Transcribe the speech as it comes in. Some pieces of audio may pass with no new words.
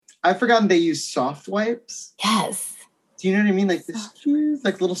I've forgotten they use soft wipes. Yes. Do you know what I mean? Like this,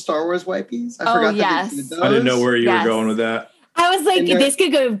 like little Star Wars wipies. I forgot that they did those. I didn't know where you were going with that. I was like, this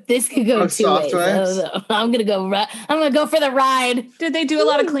could go two ways. I'm gonna go for the ride. Did they do a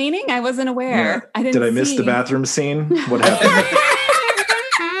lot of cleaning? I wasn't aware. Yeah. Did I miss the bathroom scene? What happened?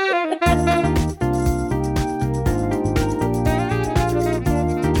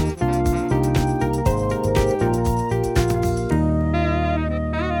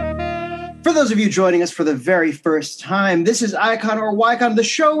 For those of you joining us for the very first time, this is Icon or Wycon, the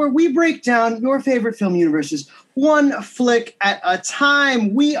show where we break down your favorite film universes one flick at a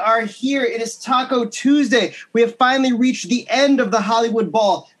time. We are here. It is Taco Tuesday. We have finally reached the end of the Hollywood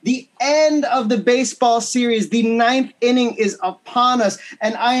Ball, the end of the baseball series. The 9th inning is upon us,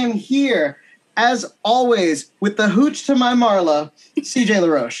 and I am here, as always, with the hooch to my Marla, CJ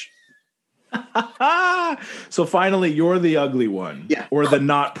LaRoche. So finally, you're the ugly one, or the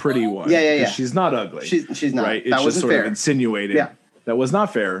not pretty one. Yeah. She's not ugly. She's not. Right? It's that just sort fair. of insinuated. Yeah. That was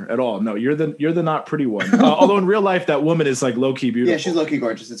not fair at all. No, you're the not pretty one. Although in real life, that woman is like low key beautiful. Yeah, she's low key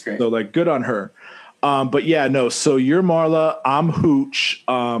gorgeous. It's great. So like, good on her. But yeah, no. So you're Marla. I'm Hooch.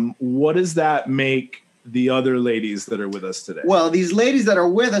 What does that make the other ladies that are with us today? Well, these ladies that are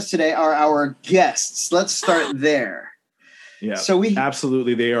with us today are our guests. Let's start there. Yeah. So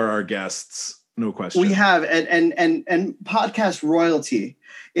absolutely, they are our guests. No question. We have and podcast royalty,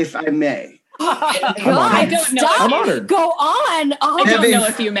 if I may. I don't know. I'm honored. Go on. I don't know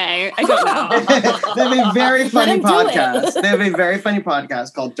if you may. I don't know. They have a very funny podcast. They have a very funny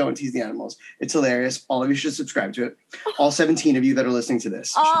podcast called Don't Tease the Animals. It's hilarious. All of you should subscribe to it. All 17 of you that are listening to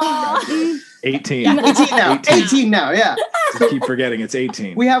this. 18. Yeah, 18 now. 18 now, yeah. Just keep forgetting it's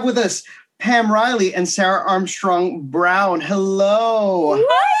 18. We have with us Pam Riley and Sarah Armstrong Brown. Hello.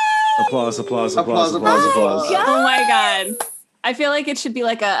 Applause. Oh my God. I feel like it should be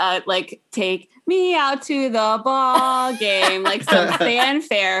like a take me out to the ball game, like some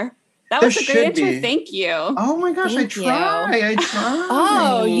fanfare. That was a great intro. Thank you. Oh my gosh, I try.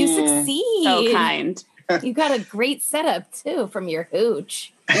 Oh, you succeed. So kind. You got a great setup too from your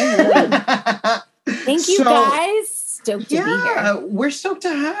hooch. Thank you guys. Stoked to be here. We're stoked to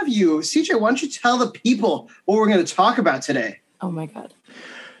have you. CJ, why don't you tell the people what we're going to talk about today? Oh my God.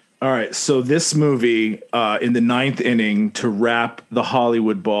 All right, so this movie in the 9th inning to wrap the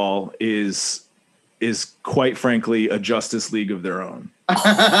Hollywood Ball is quite frankly a Justice League of their own.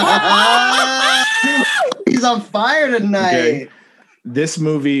 He's on fire tonight. Okay. This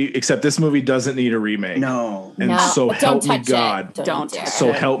movie doesn't need a remake. No. And so help me God.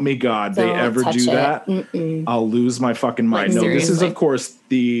 So help me God. They ever do that, I'll lose my fucking mind. No, this is of course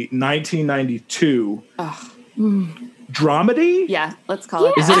the 1992 dramedy? Yeah, let's call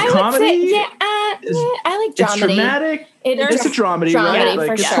it. Is it a comedy? I like dramedy. It's dramatic. It's a dramedy, right?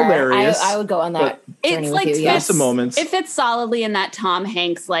 Like, it's hilarious. I would go on that. It's like there's some moments. It fits solidly in that Tom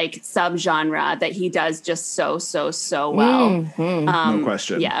Hanks like subgenre that he does just so well. Mm-hmm. No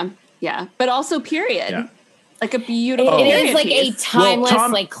question. Yeah. But also period. Yeah. Like a beautiful. It is like a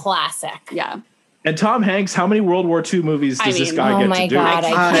timeless like classic. Yeah. And Tom Hanks, how many World War II movies does this guy get to do? Oh my God,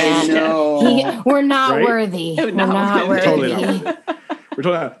 I can't. We're not worthy. We're not worthy. Totally not. We're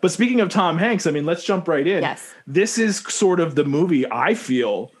talking about, but speaking of Tom Hanks, I mean, let's jump right in. Yes. This is sort of the movie, I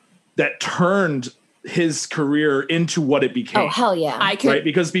feel, that turned his career into what it became. Oh, hell yeah. Right?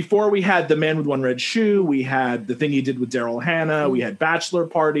 Because before we had The Man with One Red Shoe, we had the thing he did with Daryl Hannah, we had Bachelor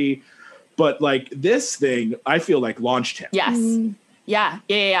Party. But like this thing, I feel like launched him. Yes. Yeah,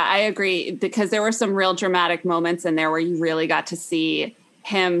 I agree. Because there were some real dramatic moments in there where you really got to see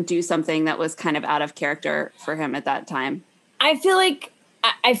him do something that was kind of out of character for him at that time. I feel like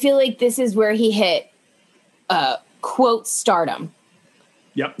this is where he hit quote stardom.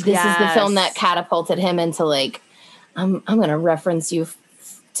 Yep. This is the film that catapulted him into like, I'm going to reference you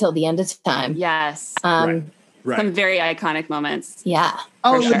till the end of time. Yes. Right. Some very iconic moments. Yeah.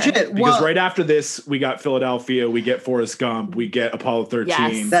 Oh, legit. Because right after this, we got Philadelphia, we get Forrest Gump, we get Apollo 13.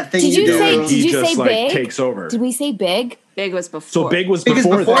 Yes. That thing did you say Big? Big? Takes over. Did we say Big? Big was before. So Big was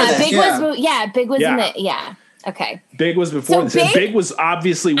before this. Big was in the, okay. Big was before this. And Big was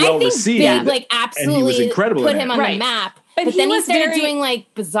obviously well received. Big, like, absolutely and he was incredible put him on the map. But then he started doing like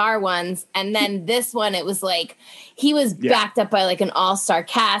bizarre ones, and then this one, it was like he was backed up by like an all-star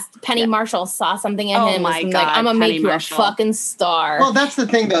cast. Penny Marshall saw something in him. My God, like, I'm gonna Penny make you Marshall. a fucking star. Well, that's the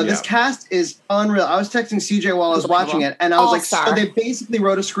thing, though. This cast is unreal. I was texting CJ while I was watching it, and I was like, so they basically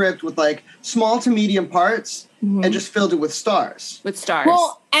wrote a script with like small to medium parts and just filled it with stars.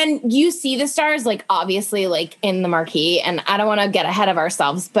 Well, and you see the stars, like obviously, like in the marquee, and I don't want to get ahead of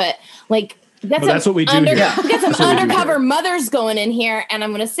ourselves, but like That's what we do. We got some undercover mothers going in here, and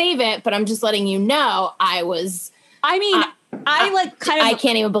I'm going to save it. But I'm just letting you know, I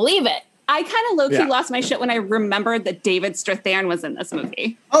can't even believe it. I kind of low-key lost my shit when I remembered that David Strathairn was in this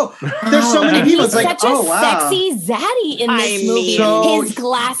movie. Oh, there's so many people. It's like, such a sexy zaddy in this movie. His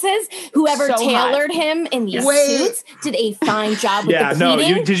glasses, whoever tailored him in these suits, did a fine job with the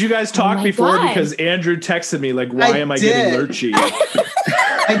pleating. Did you guys talk before? God. Because Andrew texted me, like, why am I getting lurchy?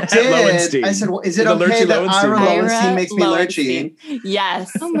 I did. I said, well, is it okay that Ira Lowenstein makes me lurchy?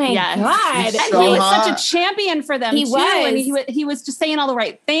 Yes. Oh my God. And he was such a champion for them, too. And he was just saying all the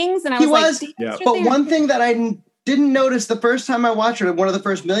right things. And I was but one thing that I didn't notice the first time I watched it, one of the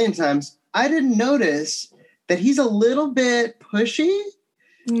first million times, I didn't notice that he's a little bit pushy.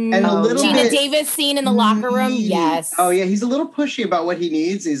 And a little Gina Davis scene in the locker room. Yes. Oh yeah, he's a little pushy about what he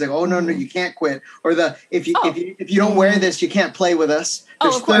needs. He's like, "Oh no, you can't quit." Or if you don't wear this, you can't play with us.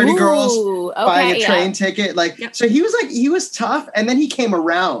 There's 30 girls buying a train ticket. So he was tough, and then he came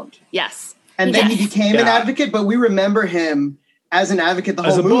around. Yes. And then he became an advocate, but we remember him as an advocate the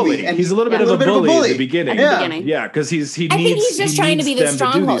whole movie. And he's a little bit of a bully at the beginning. Yeah, because I think he's just trying to be the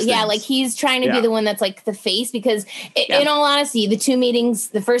stronghold. Yeah, like he's trying to be the one that's like the face. Because in all honesty, the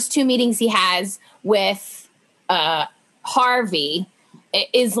first two meetings he has with Harvey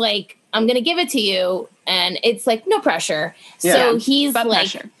is like, I'm going to give it to you, and it's like no pressure. So he's like,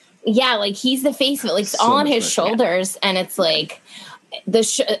 pressure. Like he's the face of it. Like it's all on his shoulders, and it's like.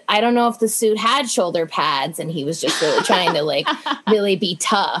 I don't know if the suit had shoulder pads and he was just really trying to like really be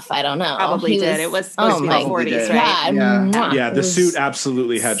tough. I don't know. Probably did. It was supposed to be the 40s, right? Yeah, the suit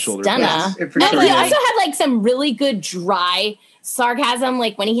absolutely had shoulder pads. And he also had like some really good dry sarcasm,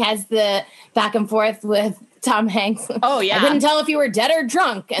 like when he has the back and forth with Tom Hanks. Oh yeah, I couldn't tell if you were dead or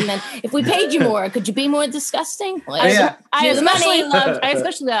drunk. And then if we paid you more, could you be more disgusting? Like, I especially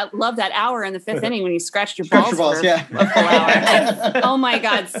loved that hour in the fifth inning when you scratched your balls for a full hour. Oh my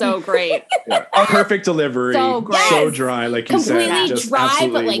God, so great! Perfect delivery, so dry, like you said, completely dry,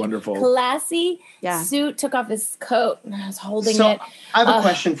 but like wonderful, classy. Suit, took off his coat, and I was holding it. I have a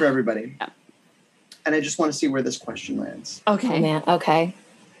question for everybody, and I just want to see where this question lands. Okay, man. Okay.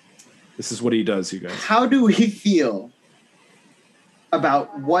 This is what he does, you guys. How do we feel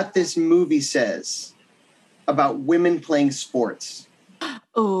about what this movie says about women playing sports?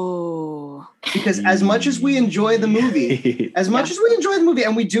 Oh. Because as much as we enjoy the movie,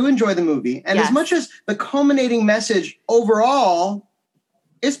 and we do enjoy the movie, and as much as the culminating message overall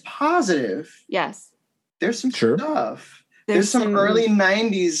is positive, there's some stuff. There's some early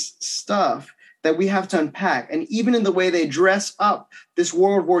 90s stuff that we have to unpack. And even in the way they dress up this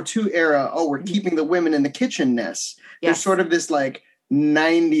World War II era, we're keeping the women in the kitchen-ness. There's sort of this like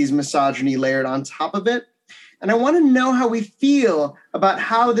 90s misogyny layered on top of it. And I want to know how we feel about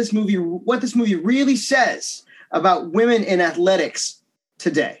what this movie really says about women in athletics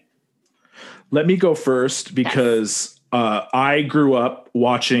today. Let me go first because I grew up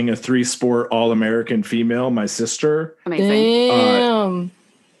watching a 3-sport All-American female, my sister. Amazing. Damn.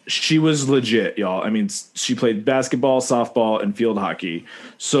 She was legit, y'all. I mean, she played basketball, softball, and field hockey.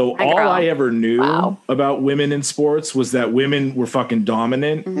 So all I ever knew about women in sports was that women were fucking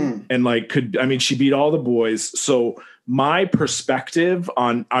dominant and like she beat all the boys. So my perspective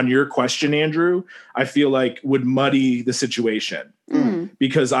on your question, Andrew, I feel like would muddy the situation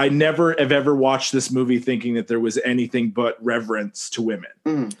because I never have ever watched this movie thinking that there was anything but reverence to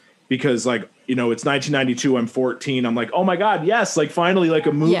women. Because like, it's 1992, I'm 14. I'm like, oh my God, yes. Like finally like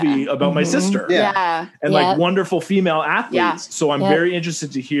a movie about my sister. And like wonderful female athletes. So I'm very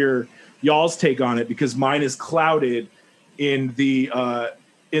interested to hear y'all's take on it because mine is clouded in the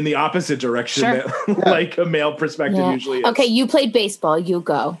opposite direction that like a male perspective usually is. Okay. You played baseball. You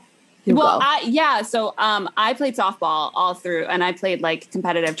go. So I played softball all through, and I played like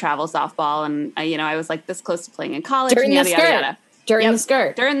competitive travel softball, and I was like this close to playing in college. During the skirt.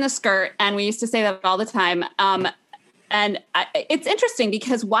 During the skirt. And we used to say that all the time. It's interesting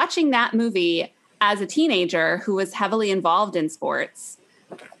because watching that movie as a teenager who was heavily involved in sports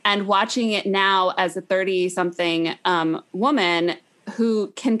and watching it now as a 30-something woman who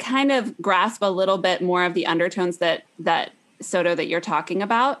can kind of grasp a little bit more of the undertones that Soto that you're talking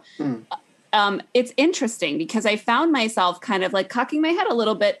about. It's interesting because I found myself kind of like cocking my head a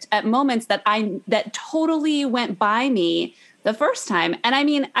little bit at moments that totally went by me the first time. And I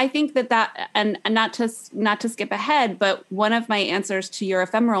mean, I think that and not to skip ahead, but one of my answers to your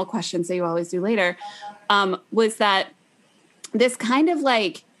ephemeral questions that you always do later, was that this kind of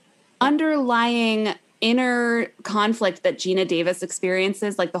like underlying inner conflict that Geena Davis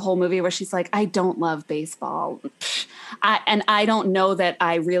experiences, like the whole movie where she's like, I don't love baseball. And I don't know that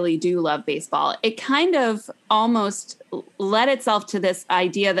I really do love baseball. It kind of almost led itself to this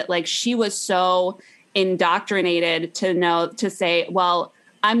idea that like she was so indoctrinated to say, well,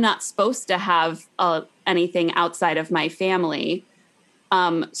 I'm not supposed to have anything outside of my family.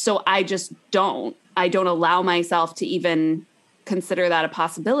 So I just don't allow myself to even consider that a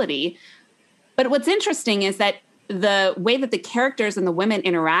possibility. But what's interesting is that the way that the characters and the women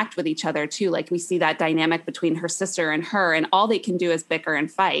interact with each other too, like we see that dynamic between her sister and her, and all they can do is bicker and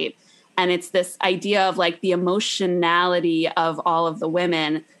fight. And it's this idea of like the emotionality of all of the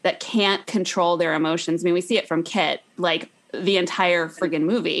women that can't control their emotions. I mean, we see it from Kit, like the entire friggin'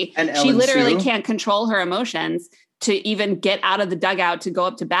 movie. And she literally can't control her emotions to even get out of the dugout to go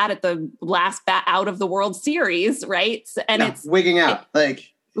up to bat at the last bat out of the World Series, right? And it's wigging out,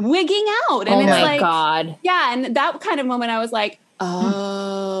 wigging out. And oh it's my like, God. Yeah. And that kind of moment I was like,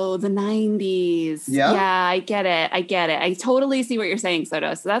 oh, the 90s. Yeah, I get it. I totally see what you're saying,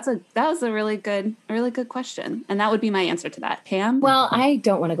 Soto. So that was a really good question. And that would be my answer to that. Pam? Well, I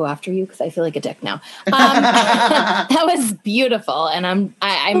don't want to go after you because I feel like a dick now. That was beautiful. And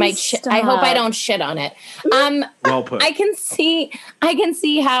I hope I don't shit on it. Well put. I can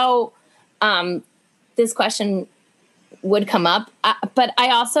see how this question would come up. But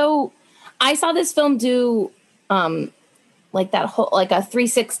I saw this film do like that whole, like a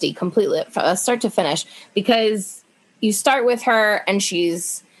 360 completely from start to finish, because you start with her and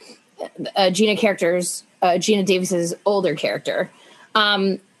she's Geena Davis's older character.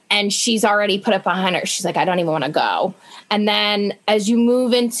 And she's already put it behind her. She's like, I don't even want to go. And then as you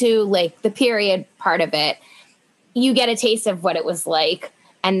move into like the period part of it, you get a taste of what it was like.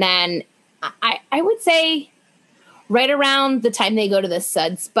 And then I would say right around the time they go to the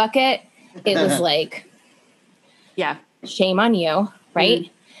Suds bucket, it was like, yeah, shame on you,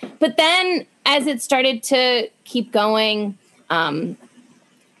 right? Mm-hmm. But then as it started to keep going,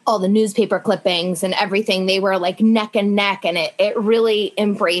 all the newspaper clippings and everything, they were like neck and neck, and it really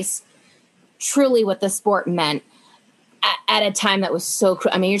embraced truly what the sport meant at a time that was so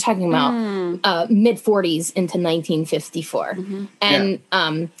I mean, you're talking about mid 40s into 1954. Mm-hmm.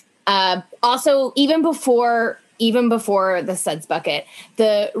 And also even before the Suds bucket,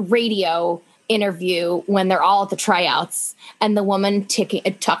 the radio interview when they're all at the tryouts and the woman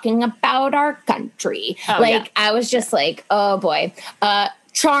talking about our country. I was just like, oh boy.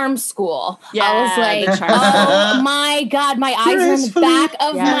 Charm School. Yeah, I was like, oh my God, my eyes are in the back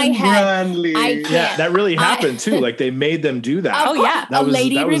of my head. I can't. Yeah, that really happened too. Like they made them do that. Oh yeah, that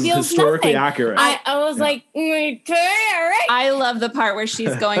was historically accurate. I was like, okay, all right. I love the part where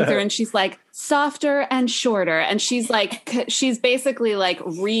she's going through and she's like, softer and shorter, and she's basically like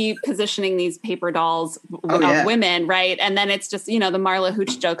repositioning these paper dolls of women, right? And then it's just, the Marla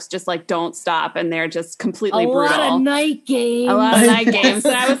Hooch jokes just like don't stop, and they're just completely brutal. A lot of night games.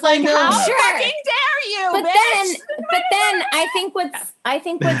 And I was like, how fucking dare you? But then I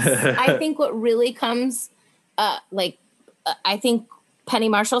think what really comes I think Penny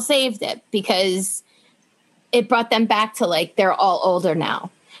Marshall saved it, because it brought them back to like they're all older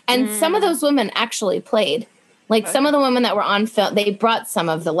now. And some of those women actually played. Like some of the women that were on film, they brought some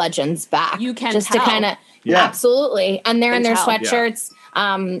of the legends back. You can just tell. to kind of absolutely. And they're in their sweatshirts.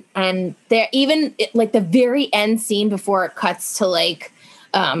 Yeah. And they're even like the very end scene before it cuts to like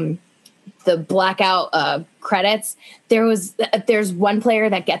the blackout credits. There's one player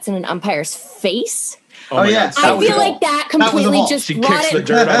that gets in an umpire's face. Oh yeah, I feel like that completely just brought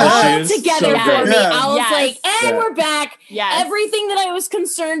it all together for me. I was like, and we're back. Yes. Everything that I was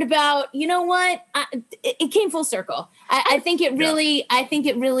concerned about, you know what? It came full circle. I think it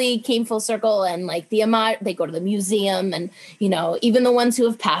really came full circle. And like they go to the museum, and even the ones who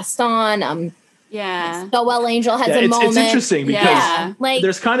have passed on. Stowell Angel has a moment. It's interesting because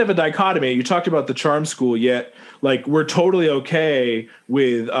there's kind of a dichotomy. You talked about the Charm School, yet like we're totally okay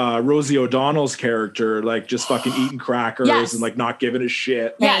with Rosie O'Donnell's character like just fucking eating crackers and like not giving a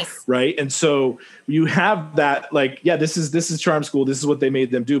shit. Yes. Right. And so you have that like, this is Charm School. This is what they made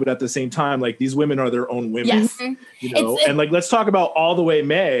them do. But at the same time, like these women are their own women. Yes. And like let's talk about All the Way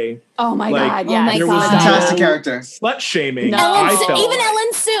May. Oh my God. Yeah. There was fantastic character. Slut shaming. Even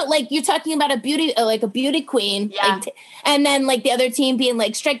Ellen Sue, like you're talking about a beauty queen. Yeah. Like, and then like the other team being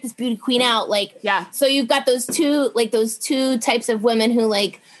like, strike this beauty queen out. Like, so you've got those two types of women who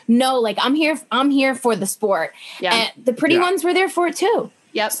like, no, like I'm here for the sport. Yeah. And the pretty ones were there for it too.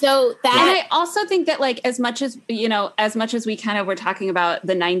 Yep. So that, and I also think that like as much as we kind of were talking about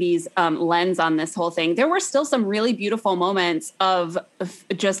the 90s lens on this whole thing, there were still some really beautiful moments of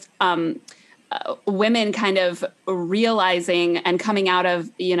just women kind of realizing and coming out of,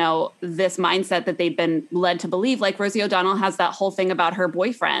 this mindset that they've been led to believe. Like Rosie O'Donnell has that whole thing about her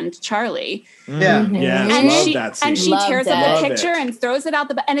boyfriend, Charlie. Yeah. Mm-hmm. And she tears up the picture and throws it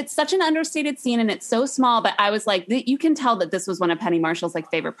out and it's such an understated scene and it's so small, but I was like, you can tell that this was one of Penny Marshall's like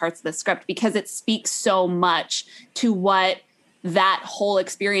favorite parts of the script because it speaks so much to what that whole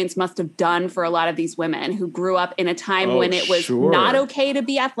experience must have done for a lot of these women who grew up in a time when it was not okay to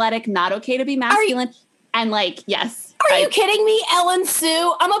be athletic, not okay to be masculine. And like, yes. Are you kidding me? Ellen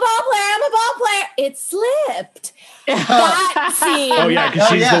Sue, I'm a ball player. It slipped. That scene. Oh yeah, because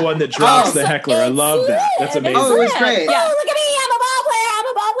she's the one that drops the heckler. I love that. That's amazing. Oh, it was great. Yeah. Oh, look at me, I'm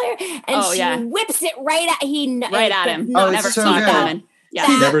a ball player. And she whips it right at him. Never saw it coming. Yeah.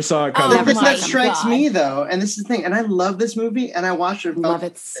 Never saw it coming. That strikes me though, and this is the thing, and I love this movie, and I watched it. Love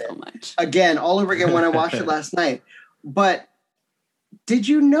it so much again, all over again when I watched it last night. But did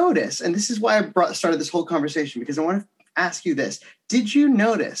you notice? And this is why I started this whole conversation because I want to ask you this: did you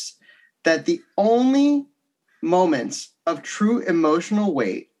notice that the only moments of true emotional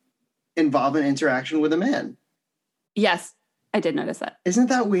weight involve an interaction with a man? Yes, I did notice that. Isn't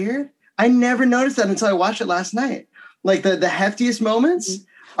that weird? I never noticed that until I watched it last night. Like the heftiest moments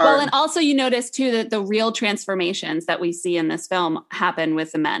are... Well, and also you notice too that the real transformations that we see in this film happen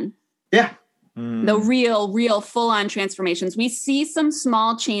with the men. Yeah. The real full-on transformations. We see some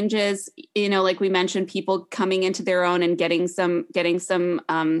small changes, like we mentioned, people coming into their own and getting some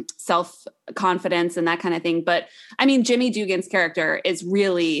self-confidence and that kind of thing. But I mean, Jimmy Dugan's character is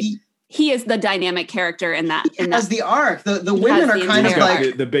really... He is the dynamic character in that. As the arc, the women are kind of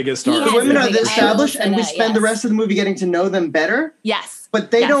like the biggest arc. The women are established, and we spend the rest of the movie getting to know them better. Yes,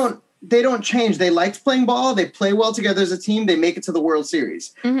 but they don't change. They liked playing ball. They play well together as a team. They make it to the World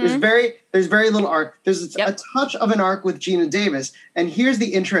Series. Mm-hmm. There's very little arc. There's a touch of an arc with Geena Davis, and here's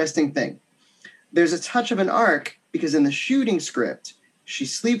the interesting thing: there's a touch of an arc because in the shooting script, she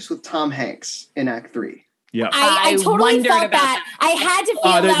sleeps with Tom Hanks in Act 3. Yeah, I totally felt that. I had to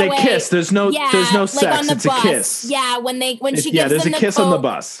feel that they way. Kiss. There's no sex. It's bus. A kiss. Yeah, when she gives there's them a kiss coat. on the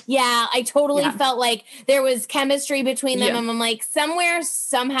bus. Yeah, I totally felt like there was chemistry between them, and I'm like,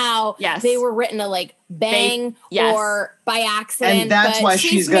 somehow, they were written to like bang or by accident, and that's why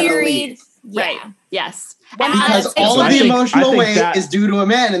she's gonna leave. Yeah. Right? Yes, because all of the emotional weight is due to a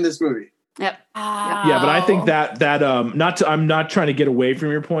man in this movie. Yep. Yeah, but I think that I'm not trying to get away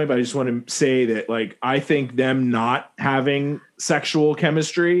from your point, but I just want to say that like I think them not having sexual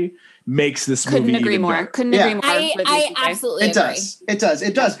chemistry makes this movie Couldn't agree more. I absolutely agree. It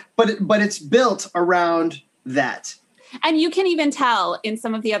does. But it's built around that. And you can even tell in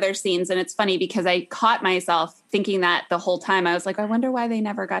some of the other scenes, and it's funny because I caught myself thinking that the whole time. I was like, I wonder why they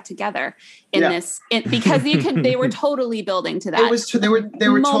never got together in this, because they were totally building to that. They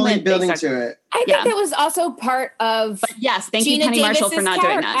were totally building to it. I think that was also part of. But yes, thank you, Penny Marshall, for not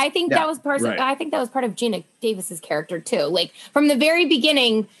doing that. I think that was part. I think that was part of Geena Davis's character too. Like from the very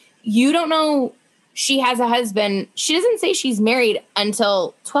beginning, you don't know she has a husband. She doesn't say she's married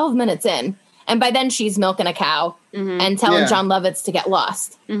until 12 minutes in. And by then she's milking a cow and telling John Lovitz to get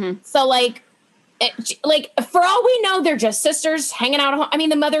lost. Mm-hmm. So like for all we know, they're just sisters hanging out at home. I mean,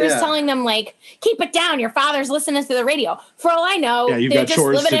 the mother is telling them like, keep it down. Your father's listening to the radio. For all I know, they're just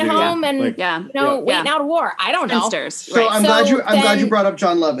living at home and waiting out a war. I don't know. Sisters. So I'm glad you brought up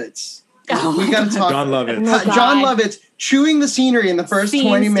John Lovitz. We got to talk. John Lovitz. John Lovitz chewing the scenery in the first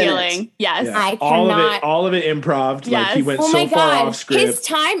 20 minutes. Yes. Yeah. I cannot. All of it improv. Yes. Like he went so far off script. His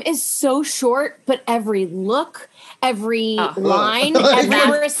time is so short, but every look, every line,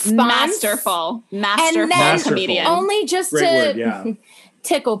 every response. Masterful comedian. Only just Great to word,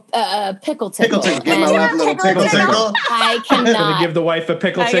 pickle tickle. Give my wife a little pickle tickle. I cannot. Gonna give the wife a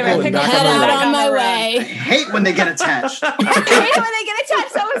pickle tickle and back on my way. I hate when they get attached. That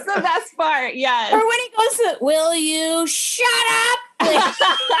was the best part. Yes. Or when he goes to, will you shut up?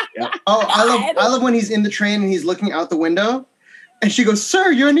 I love when he's in the train and he's looking out the window, and she goes,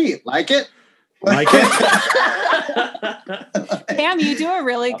 "Sir, you're neat. Like it." Like it. Pam, you do a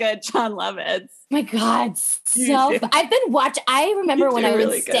really good John Lovitz. My God, I've been watching. I remember when I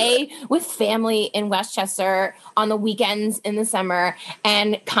would stay with family in Westchester on the weekends in the summer,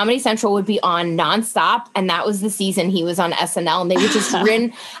 and Comedy Central would be on nonstop, and that was the season he was on SNL, and they would just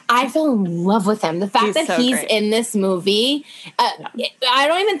I fell in love with him. The fact that he's in this movie, I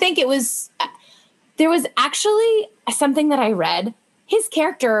don't even think it was. There was actually something that I read. His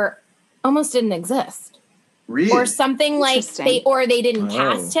character almost didn't exist. Really? Or something like they didn't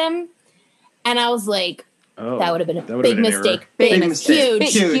cast him. And I was like, that would have been a big mistake. Big mistake.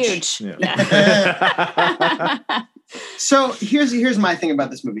 Huge. Yeah. So here's my thing about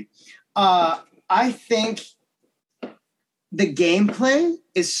this movie. I think the gameplay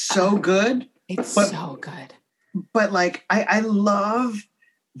is so good. It's so good. But like, I love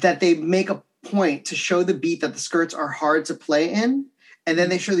that they make a point to show the beat that the skirts are hard to play in. And then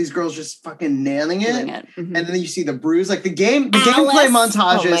they show these girls just fucking nailing it. Mm-hmm. And then you see the bruise. Like the gameplay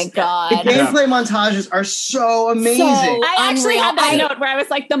montages. Oh my God. The gameplay montages are so amazing. So I actually had that note where I was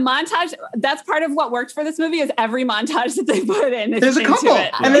like, the montage, that's part of what worked for this movie is every montage that they put in. There's a couple.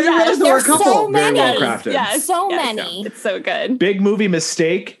 And then you realize there were a couple. So many. Very well crafted. Yes. So many. It's so good. Big movie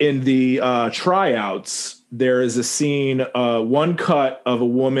mistake in the tryouts. There is a scene, one cut of a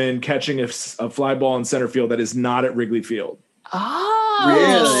woman catching a fly ball in center field that is not at Wrigley Field. Oh,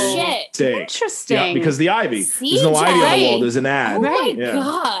 really? Shit. Interesting. Yeah, because the ivy. There's no ivy on the wall. There's an ad. Oh my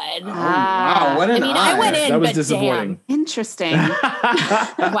God. Oh, wow. What an I went in, that was but disappointing. Damn. Interesting.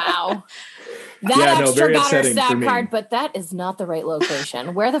 Wow. That extra got our stat card, but that is not the right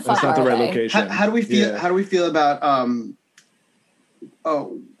location. Where the fuck That's not the right they? location. How do we feel? Yeah. How do we feel about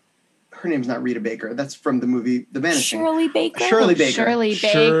her name's not Rita Baker. That's from the movie The Vanishing. Shirley Baker. Shirley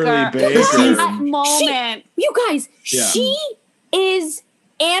Baker. That moment. You guys, she is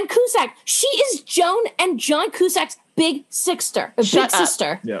Ann Cusack. She is Joan and John Cusack's big sister.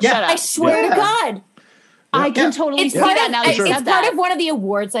 Sister. Yeah. I swear to God. I can totally see that now. It's part of one of the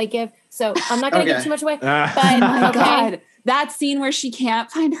awards I give, so I'm not going to give too much away. But oh my God. That scene where she can't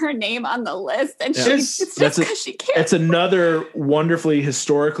find her name on the list and it's just because she can't. It's another wonderfully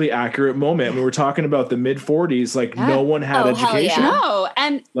historically accurate moment. We were talking about the mid 40s, like no one had education. No.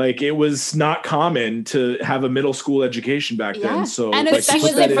 And like it was not common to have a middle school education back then. So and like, she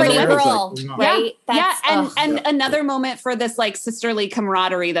was a pretty girl, right? And another moment for this like sisterly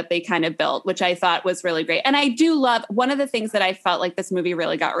camaraderie that they kind of built, which I thought was really great. And I do love one of the things that I felt like this movie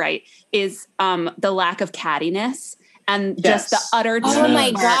really got right is the lack of cattiness. And just the utter oh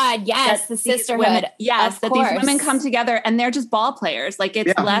my God, yes, the sisterhood. Women, yes, that these women come together and they're just ball players. Like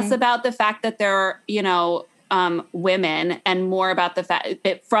it's less about the fact that they're, women and more about the fact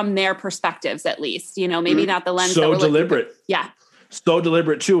from their perspectives, at least, maybe not the lens. So deliberate. So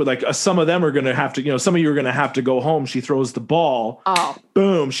deliberate too. Like some of them are going to have to, some of you are going to have to go home. She throws the ball. Oh,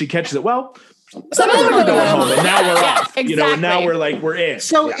 boom. She catches it. Well, some of them are going home, and now we're off. Exactly. And now we're in.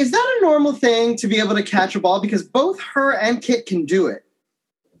 So is that a normal thing to be able to catch a ball? Because both her and Kit can do it.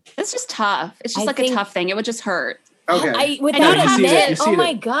 It's just tough. It's just a tough thing. It would just hurt. Okay. Without a mitt, oh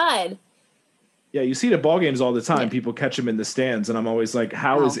my God. Yeah, you see it at ball games all the time. People catch them in the stands, and I'm always like,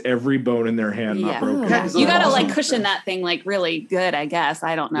 how is every bone in their hand not broken? You got to like cushion that thing like really good, I guess.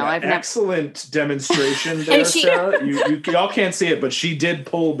 I don't know. Yeah, excellent demonstration there, Sarah. You all can't see it, but she did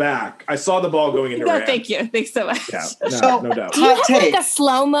pull back. I saw the ball going into her hand. Thank you. Thanks so much. Yeah, no doubt. Do you have like a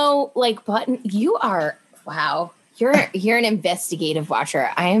slow-mo like button? You are, wow. You're an investigative watcher.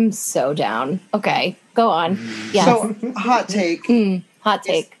 I am so down. Okay, go on. Yeah. So, hot take. Hot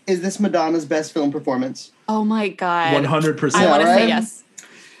take. Is this Madonna's best film performance? Oh my God. 100%. I want to say yes.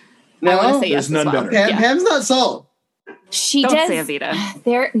 No, I want to say yes. There's none better. Pam's not sold. She Don't does. say Evita.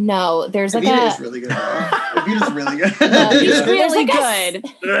 There's like Evita's really good. Evita's really good. She's really good.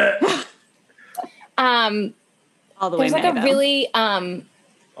 All the way May. There's like a really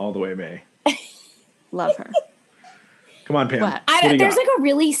all the way May. Love her. Come on, Pam. There's like a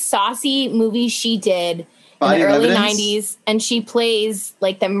really saucy movie she did in the early 90s, and she plays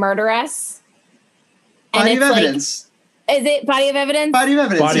like the murderess. And Body of Evidence. Is it Body of Evidence? Body of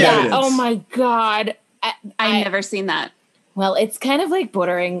Evidence. Yeah. Oh my God. I've never seen that. Well, it's kind of like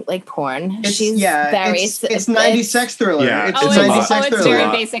bordering like porn. She's very. It's 90s sex thriller. Yeah, it's 90s sex it's thriller.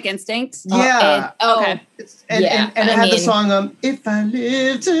 very Basic Instinct. Yeah. Okay. And it had the song If I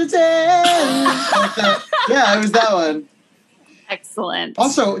Live Today. Like that. Yeah, it was that one. Excellent.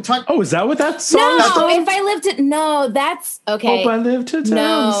 Also, is that what that song is? No, If I Lived to... No, that's... Okay. Hope I live to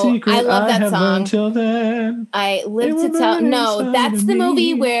tell the secret. I love that song. Till then. I Live to Tell... No, that's the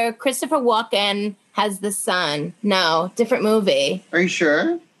movie where Christopher Walken has the son. No, different movie. Are you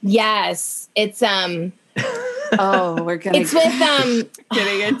sure? Yes. It's... we're gonna... It's with...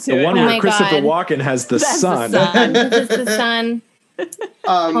 getting into the one where Christopher Walken has the son. It's the son.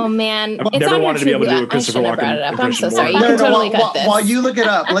 Oh man! I've never wanted to be able to do a Christopher Walken. I'm so sorry. You can totally cut this. While you look it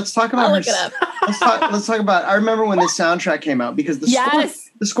up, let's talk about. Look it up. Let's talk about. I remember when the soundtrack came out because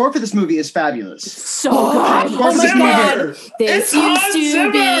the score for this movie is fabulous. So good. Oh my God! This used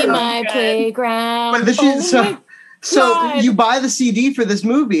to be my playground. But so you buy the CD for this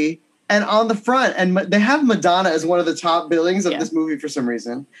movie, and on the front, and they have Madonna as one of the top billings of this movie for some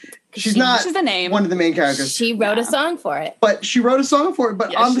reason. She's not the name. One of the main characters. She wrote a song for it. But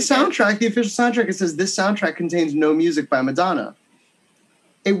on the soundtrack, the official soundtrack, it says this soundtrack contains no music by Madonna.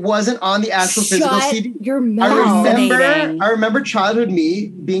 It wasn't on the actual physical CD. Your mouth. I remember childhood me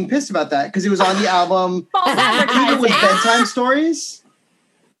being pissed about that because it was on the album. It was Bedtime Stories.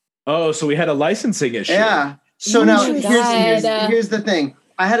 Oh, so we had a licensing issue. Yeah. So now here's the thing.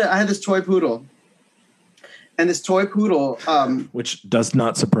 I had this toy poodle. And this toy poodle, which does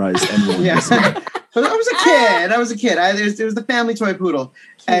not surprise anyone. Yeah. But I was a kid. It was the family toy poodle.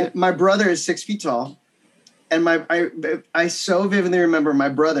 And my brother is 6 feet tall. And I so vividly remember my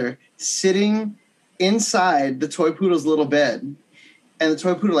brother sitting inside the toy poodle's little bed, and the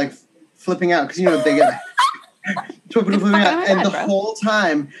toy poodle like flipping out because they get toy poodle flipping out, and the whole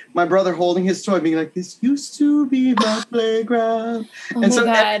time my brother holding his toy, being like, "This used to be my playground." And so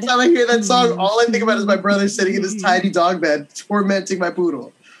every time I hear that song, all I think about is my brother sitting in this tiny dog bed tormenting my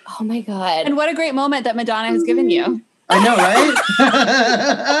poodle. Oh my God! And what a great moment that Madonna has given you. I know, right?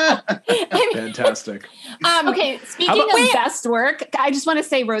 Fantastic. Okay, speaking of best work, I just want to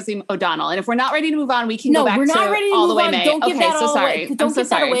say Rosie O'Donnell. And if we're not ready to move on, we can go back to All the Way May. Don't give that all away. Don't give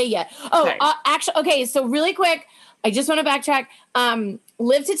that away yet. Oh, actually, okay, so really quick, I just want to backtrack.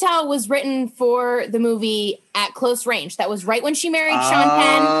 Live to Tell was written for the movie at close range. That was right when she married Sean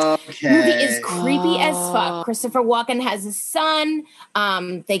Penn. Okay. The movie is creepy as fuck. Christopher Walken has his son.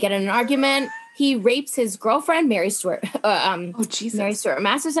 They get in an argument. He rapes his girlfriend, Mary Stuart. Mary Stuart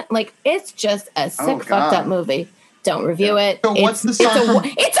Masterson. Like, it's just a sick, fucked up movie. Don't review it. So what's the song?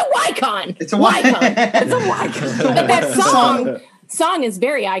 It's a Wycon. It's a Wycon. It's a Wycon. But that song is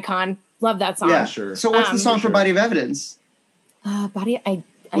very icon. Love that song. Yeah, sure. So what's the song for Body of Evidence?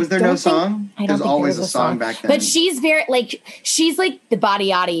 Was there no song? There was always a song back then. But she's she's like the Body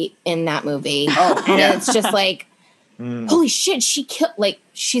Yachty in that movie. Oh, and it's just like, holy shit,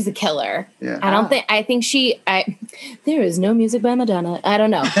 she's a killer. Yeah. I think there is no music by Madonna. I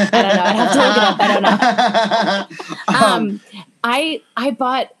don't know. I'd have to look it up. I don't know.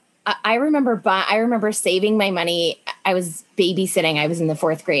 I remember saving my money. I was babysitting. I was in the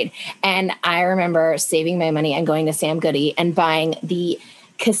 4th grade. And I remember saving my money and going to Sam Goody and buying the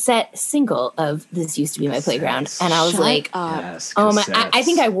cassette single of This Used to Be My Playground. And I was oh my, I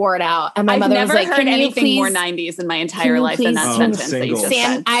think I wore it out. And my mother was like, can you please more 90s in my entire life than that sentence that you just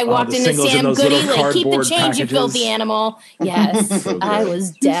said. I walked into Sam Goody, like, keep the change, you filthy animal. Yes, I was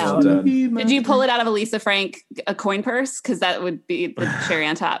down. Did you pull it out of a Lisa Frank a coin purse? Because that would be the cherry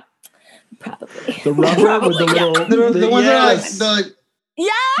on top. Probably. The rubber with the little... The ones that are like... the.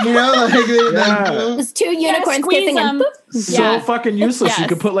 It was 2 unicorns kissing them. So fucking useless. You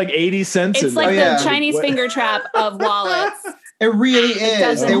could put like 80 cents in. It's like the Chinese finger trap of wallets. It really is. It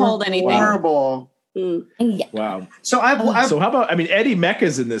doesn't hold anything. Horrible. Wow. So so how about? I mean, Eddie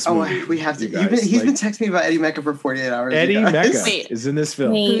Mecca's in this movie. Oh, we have to. He's been texting me about Eddie Mecca for 48 hours. Eddie Mecca is in this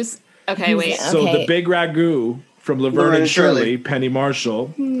film. So the big ragu from Laverne and Shirley, Penny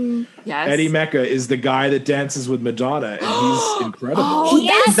Marshall. Yes. Eddie Mecca is the guy that dances with Madonna, and he's incredible. Oh,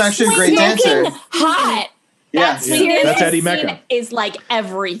 he's actually a great dancer. Hot. That's Eddie Mecca. Is like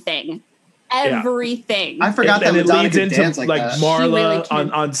everything. Everything. I forgot that and it Madonna leads into dance like Marla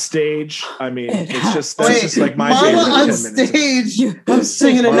really on stage. I mean, it's just just like my Marla favorite. on stage. I'm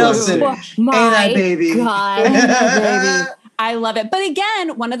singing a Nelson. Ain't that baby? God, ain't that baby? I love it. But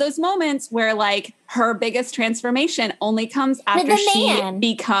again, one of those moments where like her biggest transformation only comes after she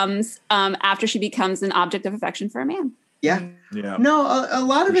becomes an object of affection for a man. Yeah. No, a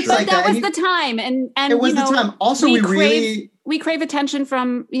lot of it's like that. But that was the time. And it was the time. Also, we crave attention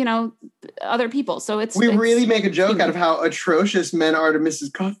from, other people. So it's really make a joke out of how atrocious men are to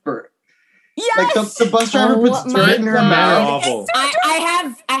Mrs. Cuthbert. Yes! Like the bus driver puts dirt in her mouth. Awful.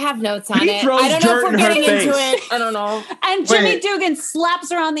 I have notes on it. I don't know if we're getting into it. I don't know. And Jimmy Dugan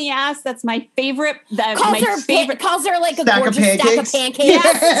slaps her on the ass. That's my favorite. Calls her like a gorgeous stack of pancakes.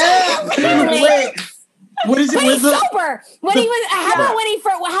 Yes. What is it? But he's sober.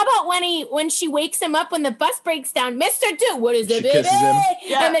 How about when she wakes him up when the bus breaks down? Mr. Do, what is it, baby?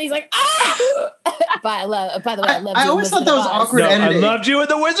 And then he's like, ah! By the way, I love you. I always thought that was awkward editing. I loved you in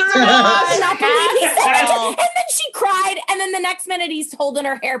the Wizard of Oz. And then she cried, and then the next minute he's holding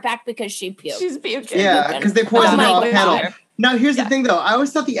her hair back because she puked. She's puking. Yeah, because they poisoned her off panel. Now, here's the thing, though. I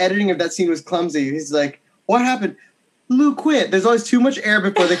always thought the editing of that scene was clumsy. He's like, what happened? Lou quit. There's always too much air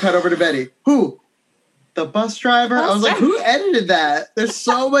before they cut over to Betty. Who? The bus driver? I was like, who edited that? There's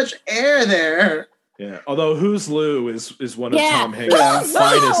so much air there. Yeah. Although Who's Lou is one of Tom Hanks'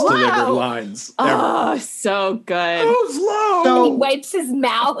 finest delivered lines ever. Oh, so good. Who's Lou? So, he wipes his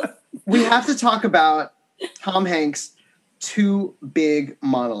mouth. We have to talk about Tom Hanks' 2 big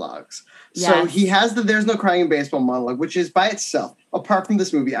monologues. So he has the "There's no crying in baseball" monologue, which is by itself, apart from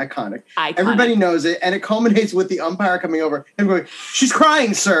this movie, iconic. Everybody knows it, and it culminates with the umpire coming over and going, "She's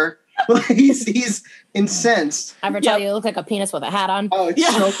crying, sir." he's incensed. Ever tell you look like a penis with a hat on? Oh, it's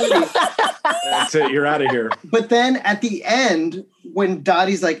so funny. That's it. You're out of here. But then at the end, when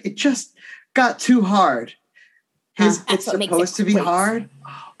Dottie's like, "It just got too hard." It's supposed to be hard.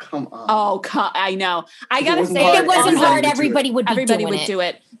 Oh, come on. Oh, I know. I gotta say, if it wasn't hard, everybody would do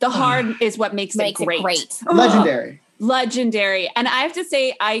it. The hard is what makes it great. Legendary. And I have to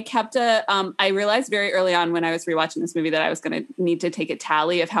say, I kept I realized very early on when I was rewatching this movie that I was going to need to take a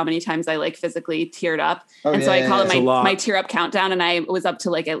tally of how many times I like physically teared up. So I call it my tear up countdown. And I was up to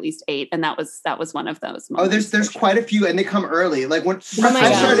like at least 8. And that was one of those moments. Oh, there's quite a few, and they come early. Like when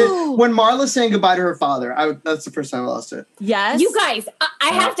when Marla's saying goodbye to her father, that's the first time I lost it. Yes. You guys,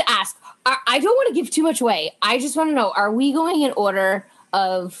 I have to ask, I don't want to give too much away. I just want to know, are we going in order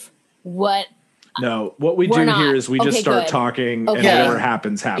of what? No, what we do here is we just start talking, and whatever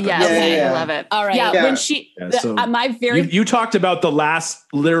happens. Yeah, I love it. All right. Yeah, when she, you talked about the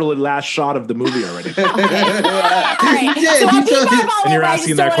literally last shot of the movie already. All right. So and you're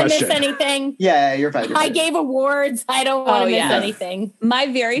asking that question. Miss anything? Yeah, you're fine. I gave awards. I don't want to miss anything. My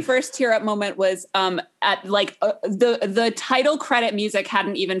very first tear up moment was at like the title credit music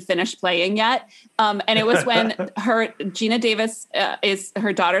hadn't even finished playing yet, and it was when Gina Davis is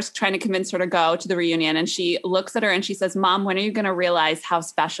her daughter's trying to convince her to go to the reunion, and she looks at her and she says, "Mom, when are you going to realize how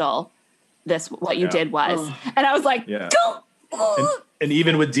special what you did was?" And I was like, and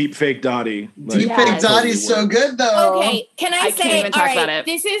even with deep fake Dottie, deep fake Dottie's so good though. Okay, can I say? Can't even talk about it.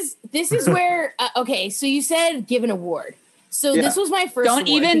 This is where so you said give an award. So this was my first. Don't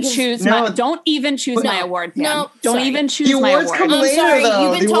even choose my award, Pam. No, don't even choose the my awards award. come later, sorry, though.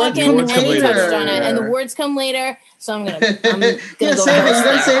 You've been talking and you touched on it, and the awards come later. So I'm gonna go save it. You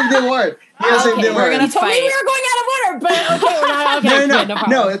gotta save the award. You told me we were going out of order, but okay, we're not. Okay,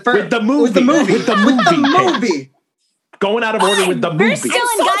 no. With the movie. Going out of order with the movie. We're still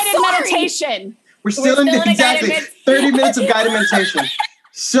in guided meditation. We're still in 30 minutes of guided meditation.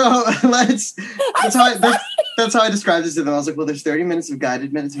 So that's how I described this to them. I was like, well, there's 30 minutes of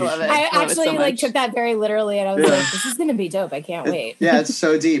guided meditation. I actually took that very literally, and I was like, this is going to be dope. I can't wait. Yeah, it's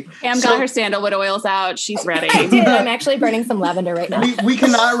so deep. Pam got her sandalwood oils out. She's ready. I did. I'm actually burning some lavender right now. We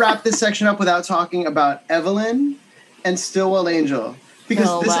cannot wrap this section up without talking about Evelyn and Stillwell Angel.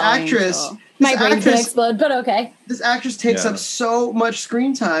 Because this actress... My brain's going to explode, but okay. This actress takes up so much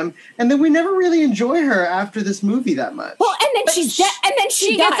screen time, and then we never really enjoy her after this movie that much. Well, and then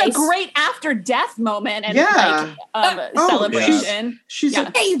she gets a great after death moment and celebration. She's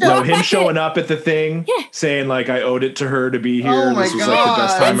him showing up at the thing, saying like I owed it to her to be here. Oh my this was like the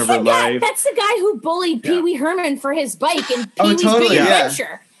best time of her life. That's the guy who bullied Pee Wee Herman for his bike and Pee Wee's Big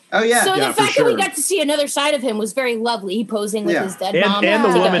Adventure. Oh yeah. So the fact that we got to see another side of him was very lovely. He posing with his dead mom. And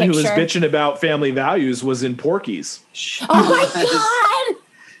the woman who was bitching about family values was in Porky's. Oh my god!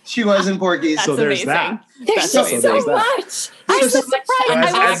 She was in Porky's. So there's that. There's so much. I'm so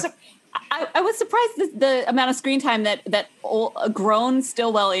surprised. I was surprised the amount of screen time that a grown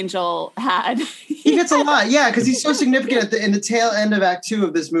Stillwell Angel had. He gets a lot, because he's so significant in the tail end of Act 2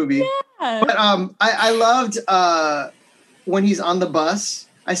 of this movie. Yeah. But I loved when he's on the bus.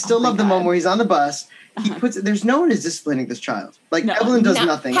 I still love the moment where he's on the bus. He there's no one is disciplining this child. Like Evelyn does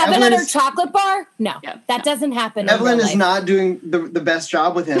nothing. Have Evelyn another chocolate bar? No, that doesn't happen. Evelyn is not doing the best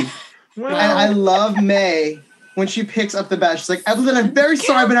job with him. And I love May when she picks up the bat. She's like, Evelyn, I'm very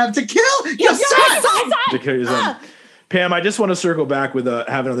sorry, but I have to kill your son. To kill your son. Pam, I just want to circle back with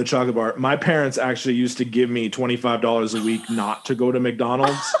have another chocolate bar. My parents actually used to give me $25 a week not to go to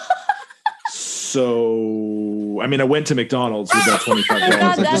McDonald's. So, I mean, I went to McDonald's with that $25.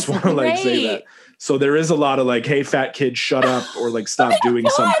 I just want to say that. So there is a lot of like, hey, fat kid, shut up or stop doing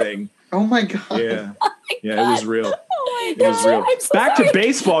something. Oh my God. Yeah. It was real. Oh my God. It was real. Back to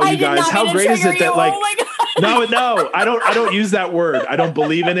baseball, you guys. How great is it that no, I don't use that word. I don't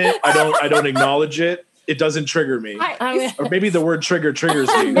believe in it. I don't acknowledge it. It doesn't trigger me. Or maybe the word trigger triggers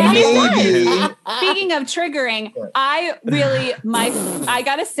me. Speaking of triggering, I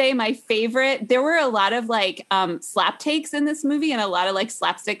gotta say my favorite, there were a lot of slap takes in this movie and a lot of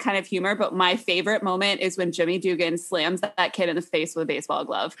slapstick kind of humor, but my favorite moment is when Jimmy Dugan slams that kid in the face with a baseball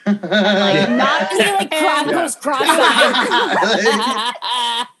glove. And, goes cross-eyed.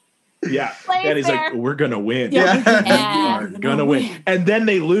 Yeah. And he's like, we're going to win. Yeah. We are going to win. And then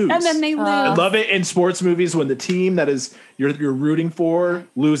they lose. I love it in sports movies when the team that is you're rooting for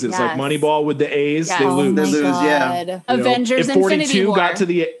loses. Like Moneyball with the A's, they lose. They lose, Avengers Infinity War. Got to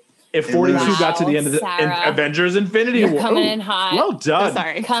the If 42 got to the end of the Avengers Infinity War. Coming in hot. Well done. Oh,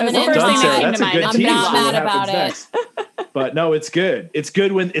 sorry. Coming well in done, hot. Sarah. That's a good tease. I'm not mad about it. But no, it's good. It's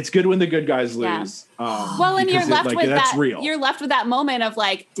good when the good guys lose. Yeah. Well, and you're left with that's that. Real. You're left with that moment of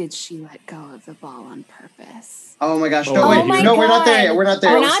like, did she let go of the ball on purpose? Oh my gosh! No, wait. No, we're not there yet. We're not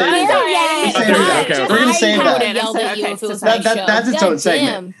there. We're not there yet. Okay. We're gonna save that. Yelled at you if it was my show. That's its own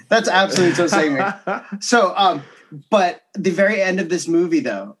segment. That's absolutely its own segment. So, but the very end of this movie,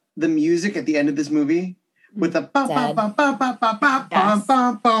 though, the music at the end of this movie with the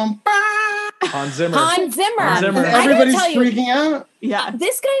Hans Zimmer. And everybody's freaking out. Yeah,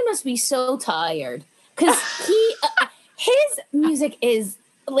 this guy must be so tired because his music is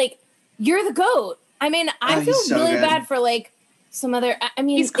like, you're the GOAT. I mean, I feel so really bad for like some other. I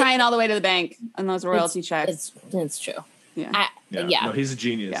mean, he's crying all the way to the bank on those royalty checks. It's true. Yeah. No, he's a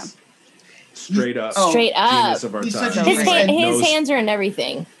genius. Yeah. Straight up. Genius of our he's time. His hands are in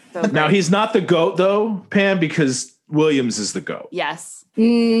everything. So now he's not the GOAT though, Pam, because Williams is the GOAT. Yes.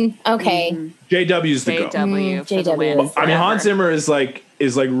 Okay. JW's the GOAT. JW. I mean, Hans Zimmer is like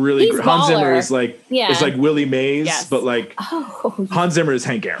really. He's Hans Zimmer baller. is like Willie Mays, but like Hans Zimmer is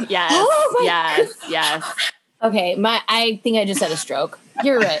Hank Aaron. Yes. Yes. Okay, I think I just had a stroke.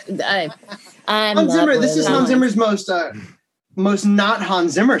 You're right. Hans Zimmer. This is Hans Zimmer's most not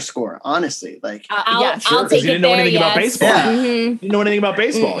Hans Zimmer score, honestly. Like, I'll take he didn't know anything about baseball. Yeah. He didn't know anything about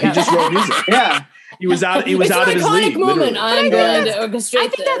baseball. He just wrote music. Yeah. He was out of his league. Moment. I'm going to orchestrate I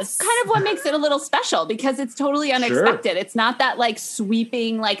think that's kind of what makes it a little special because it's totally unexpected. Sure. It's not that like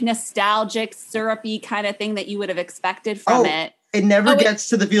sweeping, like nostalgic, syrupy kind of thing that you would have expected from it. It never gets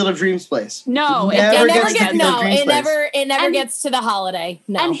to the Field of Dreams place. No, it never gets to the holiday.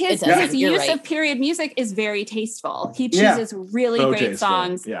 No, and his use of period music is very tasteful. He chooses really great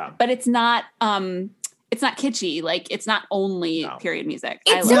songs, but it's not kitschy. Like it's not only period music.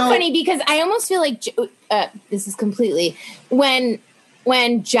 It's so funny because I almost feel like this is completely when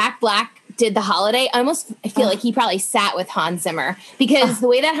Jack Black did The Holiday, I feel like he probably sat with Hans Zimmer because the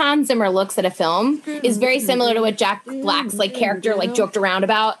way that Hans Zimmer looks at a film is very similar to what Jack Black's like character like joked around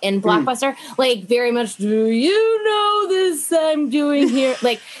about in Blockbuster. Like very much, do you know this I'm doing here?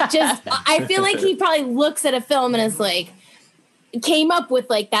 Like just, I feel like he probably looks at a film and is like, came up with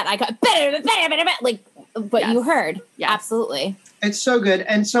like that. I got like what you heard. Yeah, absolutely. It's so good.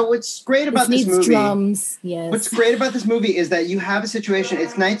 And so what's great about this movie, drums. Yes. What's great about this movie is that you have a situation,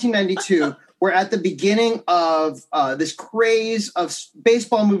 it's 1992, we're at the beginning of this craze of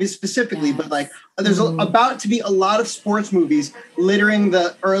baseball movies specifically, but like there's about to be a lot of sports movies littering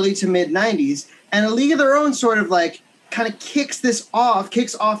the early to mid 90s. And A League of Their Own sort of like kind of kicks off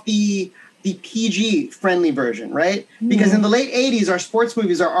the PG friendly version, right? Because in the late 80s, our sports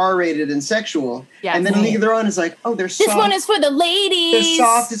movies are R-rated and sexual. Yes. And then A League of Their Own is like, oh, they're soft. This one is for the ladies. They're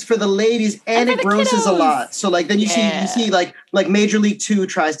soft, it's for the ladies, and it grosses a lot. So like then you see like Major League 2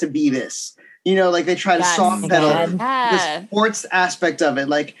 tries to be this. You know, like they try to soft pedal the sports aspect of it.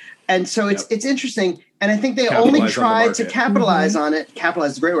 Like, and so it's interesting. And I think they only tried to capitalize on it.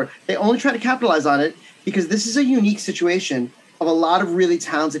 Capitalize is a great word. They only try to capitalize on it because this is a unique situation of a lot of really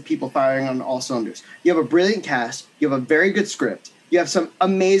talented people firing on all cylinders. You have a brilliant cast. You have a very good script. You have some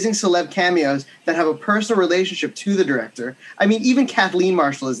amazing celeb cameos that have a personal relationship to the director. I mean, even Kathleen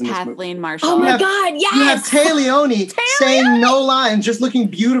Marshall is in this movie. Kathleen Marshall. Oh my God, yes! You have Téa Leoni saying no lines, just looking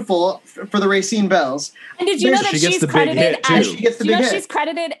beautiful for the Racine Bells. And did you know that she's credited as she's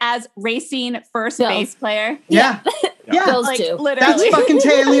credited as Racine first base player? Yeah. Yeah. Bills like, too. That's fucking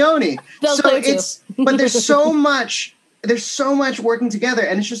Téa Leoni. Bills but there's so much working together,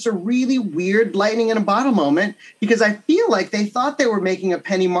 and it's just a really weird lightning in a bottle moment because I feel like they thought they were making a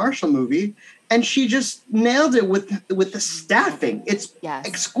Penny Marshall movie, and she just nailed it with the staffing. It's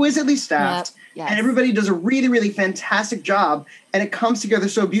exquisitely staffed, and everybody does a really, really fantastic job, and it comes together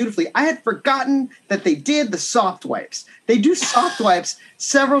so beautifully. I had forgotten that they did the soft wipes. They do soft wipes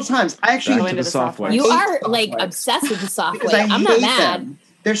several times. I actually went into the soft wipes. You are like obsessed with the soft wipe. I'm not mad. Them.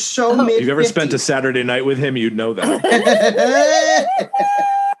 They're so mid-50s. If you've ever spent a Saturday night with him, you'd know that.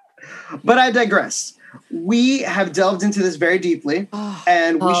 But I digress. We have delved into this very deeply,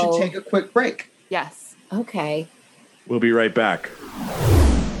 and we should take a quick break. Yes. Okay. We'll be right back.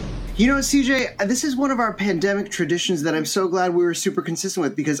 You know, CJ, this is one of our pandemic traditions that I'm so glad we were super consistent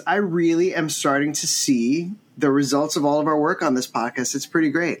with because I really am starting to see the results of all of our work on this podcast. It's pretty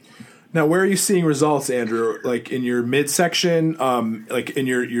great. Now, where are you seeing results, Andrew? Like in your midsection, like in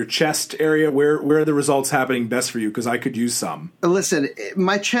your chest area? Where are the results happening best for you? Because I could use some. Listen,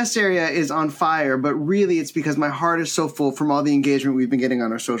 my chest area is on fire, but really it's because my heart is so full from all the engagement we've been getting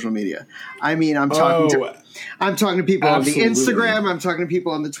on our social media. I mean, I'm talking to people absolutely. On the Instagram, I'm talking to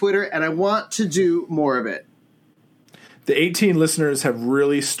people on the Twitter, and I want to do more of it. The 18 listeners have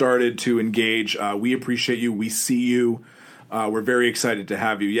really started to engage. We appreciate you. We see you. We're very excited to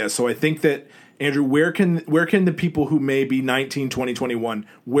have you. Yeah, so I think that, Andrew, where can the people who may be 19, 20, 21,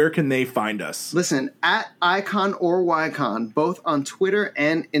 where can they find us? Listen, at Icon or Ycon, both on Twitter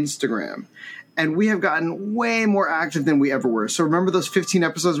and Instagram. And we have gotten way more active than we ever were. So remember those 15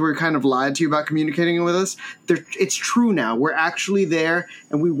 episodes where we kind of lied to you about communicating with us? It's true now. We're actually there,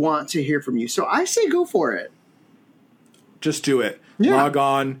 and we want to hear from you. So I say go for it. Just do it. Yeah. Log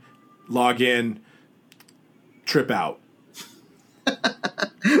on, log in, trip out.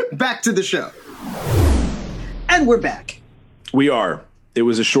 Back to the show. And we're back. We are. It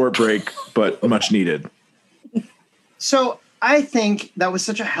was a short break, but much needed. So I think that was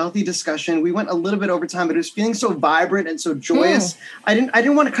such a healthy discussion. We went a little bit over time, but it was feeling so vibrant and so joyous. I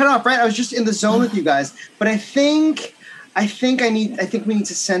didn't want to cut off, right? I was just in the zone with you guys. But I think we need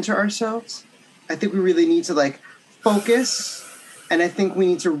to center ourselves. I think we really need to like focus. And I think we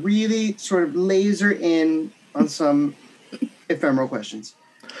need to really sort of laser in on some ephemeral questions.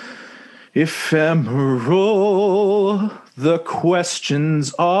 Ephemeral, the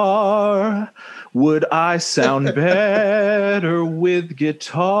questions are, would I sound better with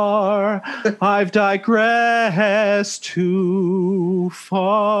guitar? I've digressed too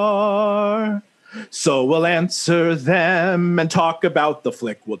far. So we'll answer them and talk about the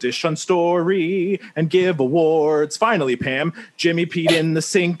flick. We'll dish on story and give awards. Finally, Pam, Jimmy peed in the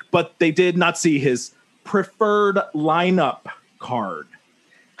sink, but they did not see his preferred lineup card.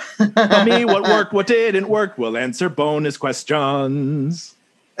 Tell me what worked, what didn't work. We'll answer bonus questions.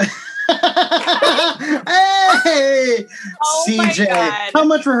 Hey, CJ, how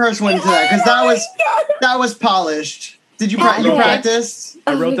much rehearsal went into that? Because that was polished. Did you practice?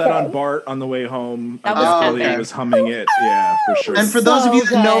 I wrote that on BART on the way home. I was humming it. Yeah, for sure. And for those of you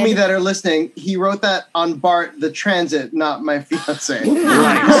that know me that are listening, he wrote that on BART, the transit, not my fiance.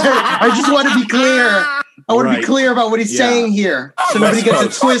 Right. I just want to be clear. I want to be clear about what he's saying here, so nobody gets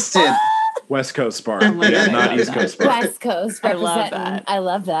it twisted. West Coast BART, not East Coast BART. West Coast, representing. I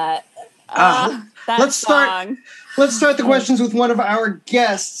love that. Let's start the questions with one of our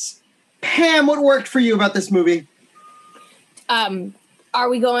guests. Pam, what worked for you about this movie? Are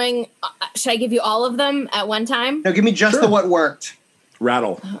we going? Should I give you all of them at one time? No, give me just the what worked.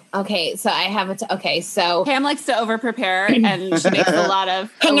 Rattle. Okay, so I have it. Okay, so Pam likes to over prepare, and she makes a lot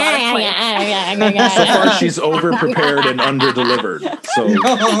of So far, she's over prepared and under delivered. So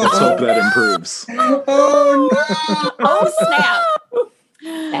let's hope that improves. Oh no! Oh snap!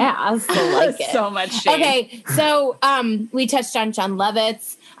 Yeah, I still like it. So much shame. Okay, so we touched on Jon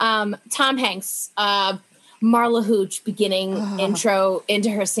Lovitz, Tom Hanks, Marla Hooch beginning intro into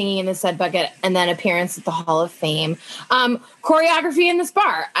her singing in the Said Bucket and then appearance at the Hall of Fame. Choreography in this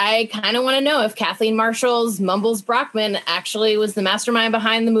bar. I kind of want to know if Kathleen Marshall's Mumbles Brockman actually was the mastermind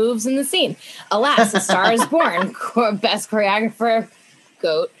behind the moves in the scene. Alas, A Star is Born. Best choreographer,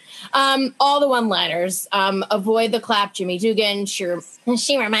 GOAT. All the one-liners. Avoid the clap, Jimmy Dugan. She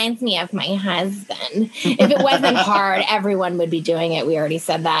reminds me of my husband. If it wasn't hard, everyone would be doing it. We already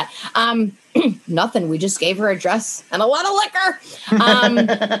said that. Nothing. We just gave her a dress and a lot of liquor.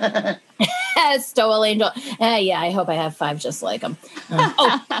 Stowell Angel. Yeah, I hope I have 5 just like them.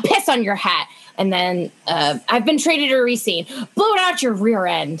 Piss on your hat. And then I've been traded a scene. Blow it out your rear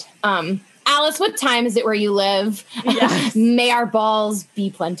end. Alice, what time is it where you live? Yes. May our balls be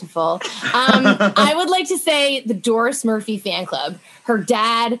plentiful. I would like to say the Doris Murphy fan club. Her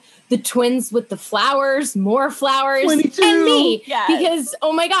dad, the twins with the flowers, more flowers, 22. And me. Yes. Because,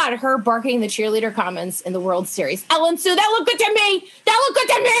 oh my God, her barking the cheerleader comments in the World Series. Ellen Sue, that looked good to me. That looked good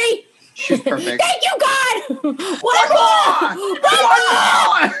to me. She's perfect. Thank you, God. One more.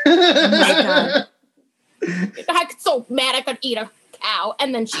 Oh my God. I'm so mad I could eat a cow,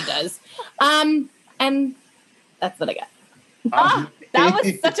 and then she does. And that's what I got. That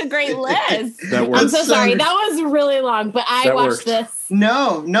was such a great list. I'm so sorry. That was really long, but I watched this.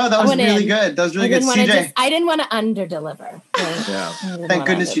 No, that was really good. That was really good. CJ. I didn't want to under-deliver. Thank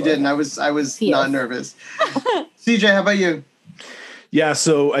goodness you didn't. I was not nervous. CJ, how about you? Yeah,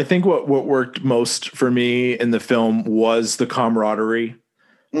 so I think what worked most for me in the film was the camaraderie.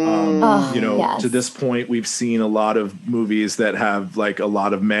 To this point, we've seen a lot of movies that have like a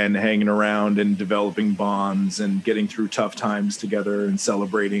lot of men hanging around and developing bonds and getting through tough times together and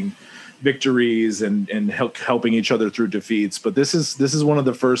celebrating victories and helping each other through defeats. But this is one of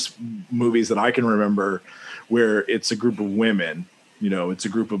the first movies that I can remember where it's a group of women. You know, it's a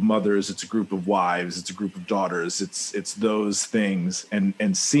group of mothers, it's a group of wives, it's a group of daughters. It's those things,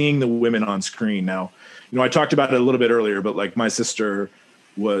 and seeing the women on screen. Now, you know, I talked about it a little bit earlier, but like my sister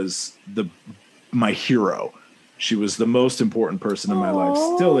was my hero. She was the most important person in my life,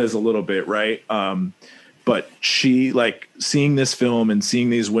 still is a little bit, right? But she, like, seeing this film and seeing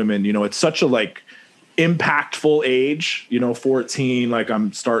these women, you know, it's such a like impactful age, you know, 14, like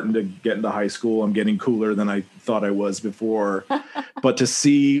I'm starting to get into high school. I'm getting cooler than I thought I was before. But to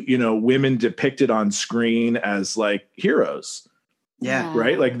see, you know, women depicted on screen as like heroes. Yeah.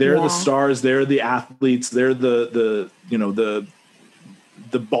 Right. Like they're the stars, they're the athletes, they're the you know, the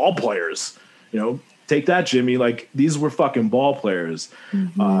ball players, you know, take that, Jimmy. Like these were fucking ball players.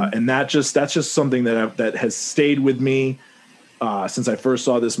 And that's just something that has stayed with me since I first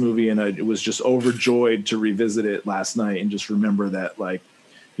saw this movie, and I was just overjoyed to revisit it last night and just remember that, like,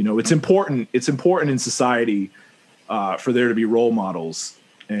 you know, it's important in society for there to be role models,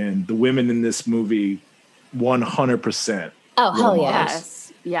 and the women in this movie 100%. Oh, hell yes.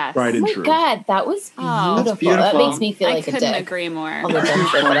 Yes. Right. Oh my true. God, that was beautiful. That makes me feel like a dick. I couldn't agree more. All the dumb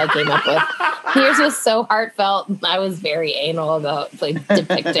shit that I came up with. Yours was so heartfelt. I was very anal about like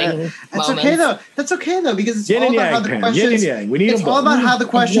depicting moments. That's okay though, because it's all about how the questions. Yin and yang. It's all about how the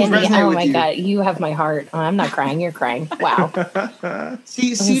questions resonate with you. Oh my God, you have my heart. Oh, I'm not crying. You're crying. Wow.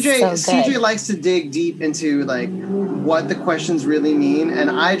 See, CJ likes to dig deep into like what the questions really mean, and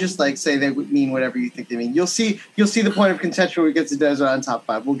I just like say they mean whatever you think they mean. You'll see the point of contention when we get to Desert on top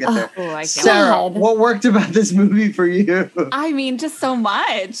 5. We'll get there. Sarah, what worked about this movie for you? I mean, just so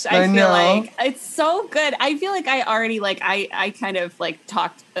much. I feel like it's so good. I feel like I already like I kind of like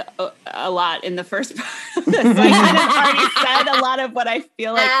talked a lot in the first part of this. I kind of already said a lot of what I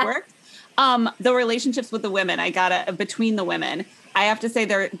feel like worked. The relationships with the women, between the women, I have to say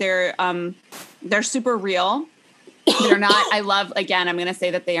they're super real. They're not. I'm going to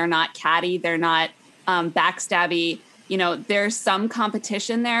say that they are not catty. They're not backstabby. You know, there's some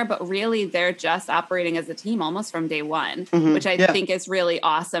competition there, but really they're just operating as a team almost from day one, which I think is really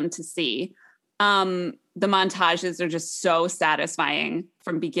awesome to see. The montages are just so satisfying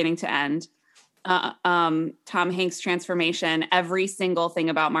from beginning to end. Tom Hanks' transformation, every single thing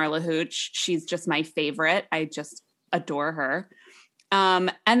about Marla Hooch, she's just my favorite. I just adore her.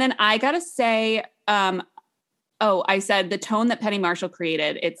 And then I got to say, I said the tone that Penny Marshall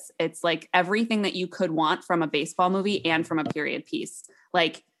created, it's like everything that you could want from a baseball movie and from a period piece,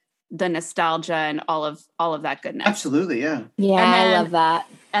 like the nostalgia and all of that goodness. Absolutely, yeah. Yeah, I love that.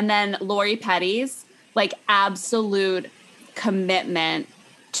 And then Lori Petty's like absolute commitment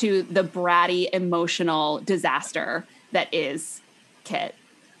to the bratty emotional disaster that is Kit.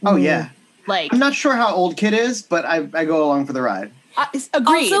 Oh yeah. Like I'm not sure how old Kit is, but I go along for the ride.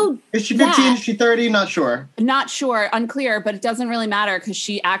 Agreed. Also, is she 15? Is she 30? Not sure. Not sure. Unclear, but it doesn't really matter because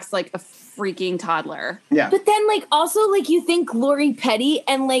she acts like a freaking toddler. Yeah. But then, like, also, like, you think Lori Petty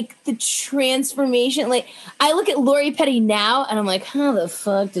and, like, the transformation. Like, I look at Lori Petty now and I'm like, how the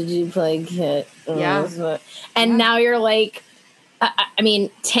fuck did you play Kit? Yeah. And now you're like, I mean,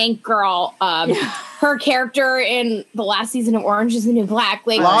 Tank Girl, her character in the last season of Orange is the New Black,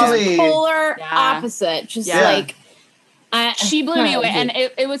 like, just polar opposite. Just like, she blew me away, and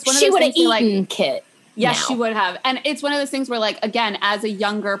it was one of those things. She would have eaten like, Kit. Yes, she would have, and it's one of those things where, like, again, as a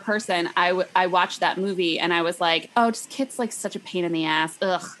younger person, I watched that movie and I was like, oh, just Kit's like such a pain in the ass.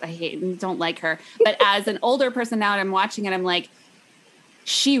 Ugh, don't like her. But as an older person now, and I'm watching it, I'm like,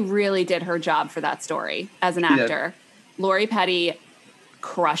 she really did her job for that story as an actor. Lori Petty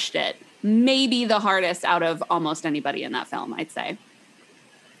crushed it. Maybe the hardest out of almost anybody in that film, I'd say.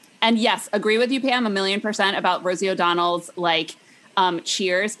 And yes, agree with you, Pam, 1,000,000% about Rosie O'Donnell's like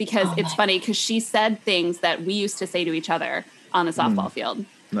cheers, because it's funny because she said things that we used to say to each other on the softball field.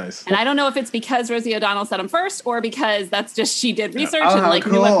 Nice. And I don't know if it's because Rosie O'Donnell said them first or because that's just she did research and like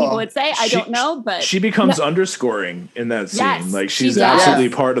knew what people would say. I don't know, but she becomes underscoring in that scene. Yes, like she's absolutely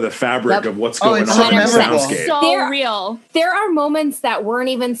part of the fabric of what's going on in the soundscape. So real. There are moments that weren't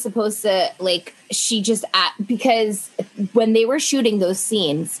even supposed to like. She just because when they were shooting those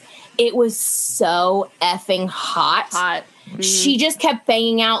scenes, it was so effing hot. Mm-hmm. She just kept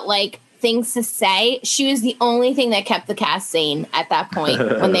banging out like things to say. She was the only thing that kept the cast sane at that point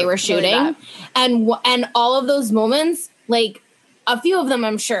when they were shooting. Really and all of those moments, like a few of them,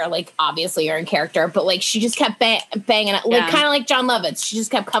 I'm sure, like obviously are in character, but like she just kept banging it, like kind of like John Lovitz. She just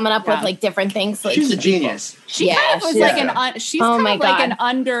kept coming up with like different things. Like, she's a genius. She kind of was like she's kind of like an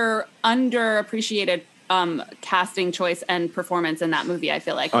underappreciated casting choice and performance in that movie. I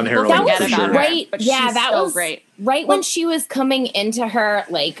feel like unheralded. That was sure. right. Yeah, that was great. Right when she was coming into her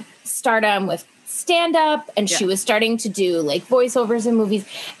like stardom with stand up, and she was starting to do like voiceovers in movies,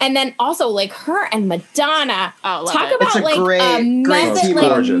 and then also like her and Madonna. Talk about like a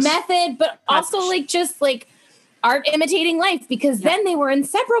method, but also like just like art imitating life, because then they were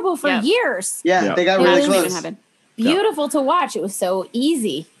inseparable for years. Yeah, they got really close. Beautiful to watch. It was so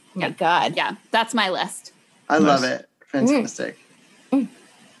easy. Oh my God. Yeah, that's my list. I love it. Fantastic.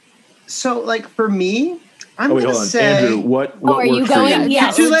 So, like, for me, I'm going to say... Andrew, what are you going? Yeah,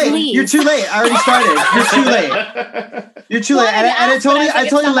 you're too late. You're too late. I already started. You're too late. You're too late. And I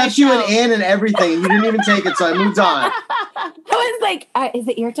totally left you an in and everything. You didn't even take it, so I moved on. I was like, is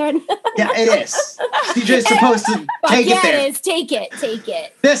it your turn? Yeah, it is. CJ's supposed to take it there. It is. Take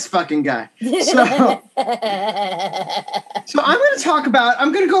it. This fucking guy. So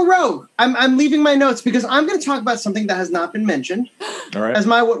I'm going to go rogue. I'm leaving my notes because I'm going to talk about something that has not been mentioned. All right. As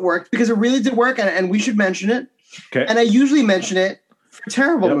my what worked, because it really did work, and we should mention it. Okay. And I usually mention it for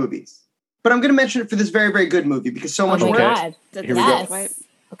terrible movies. But I'm going to mention it for this very, very good movie because so much work. God. Here we go.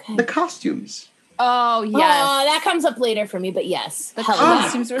 Okay. The costumes. Oh, yes. Oh, that comes up later for me, but yes. The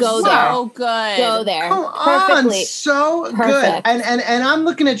costumes were so good. Go there. Come Perfectly. on, so good. And I'm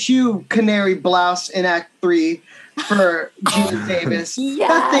looking at you, Canary Blouse in Act 3 for Geena Davis.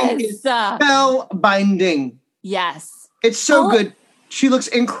 That thing is spellbinding. Yes. It's so good. She looks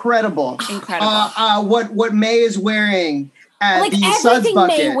incredible. What May is wearing at the Suds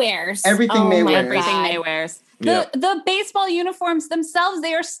bucket. May wears. Everything May wears. Everything May wears. The baseball uniforms themselves,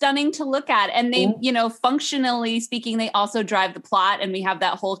 they are stunning to look at. And they, functionally speaking, they also drive the plot. And we have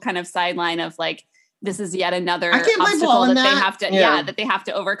that whole kind of sideline of like, this is yet another obstacle that they have to, that they have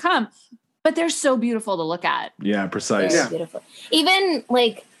to overcome. But they're so beautiful to look at. Yeah, precise. Yeah. Beautiful. Even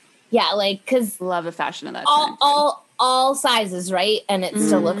because love the fashion of that. All sizes, right? And it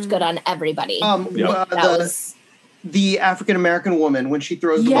still looked good on everybody. The African American woman when she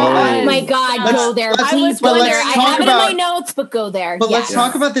throws the ball. Oh my God, go there. Please go there. I have it in my notes, but go there. But let's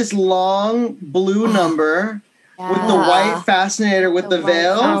talk about this long blue number with the white fascinator with the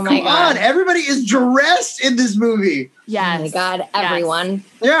veil. Oh Come on, everybody is dressed in this movie. Yes. Oh my God, everyone.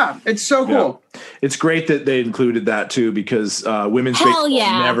 Yeah, it's so cool. Yeah. It's great that they included that too, because women's baseball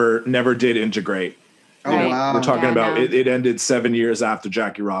never did integrate. Oh, wow. We're talking about it ended 7 years after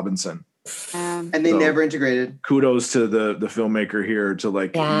Jackie Robinson. And they never integrated. Kudos to the filmmaker here to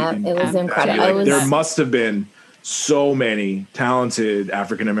like. Yeah, it was incredible. There must have been so many talented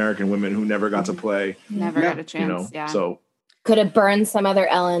African American women who never got to play. Never got a chance. So could have burned some other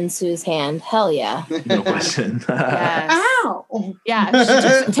Ellen Sue's hand. Hell yeah. No question. Ow. Yeah. She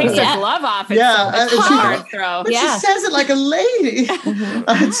just takes her glove off. It's it's a hard throw. But she says it like a lady.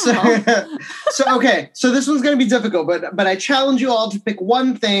 So this one's going to be difficult, but I challenge you all to pick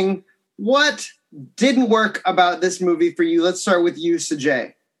one thing. What didn't work about this movie for you? Let's start with you,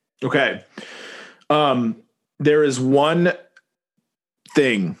 Sajay. Okay. There is one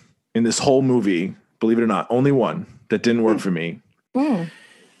thing in this whole movie, believe it or not, only one that didn't work for me.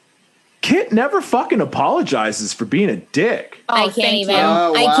 Kit never fucking apologizes for being a dick. I can't even.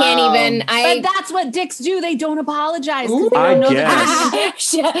 Oh, wow. I can't even. But that's what dicks do. They don't apologize. I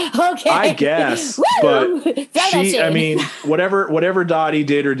guess. Okay. I guess. But whatever Dottie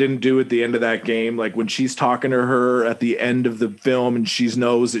did or didn't do at the end of that game, like when she's talking to her at the end of the film and she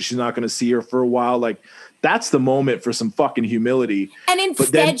knows that she's not going to see her for a while, like that's the moment for some fucking humility. And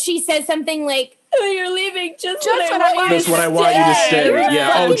instead she says something like, "Oh, you're leaving just when I want you to stay."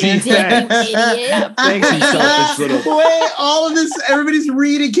 Yeah. Oh, geez, thanks. Thanks, you selfish little. Wait, all of this, everybody's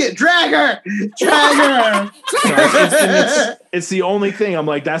reading Kit. Drag her. It's the only thing. I'm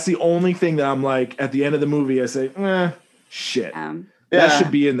like, that's the only thing that I'm like, at the end of the movie, I say, shit. That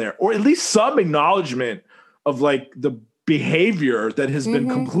should be in there. Or at least some acknowledgement of like the behavior that has been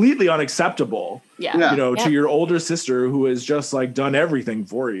completely unacceptable. To your older sister who has just like done everything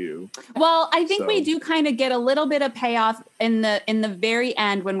for you. Well, I think we do kind of get a little bit of payoff in the very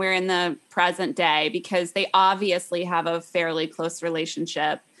end when we're in the present day, because they obviously have a fairly close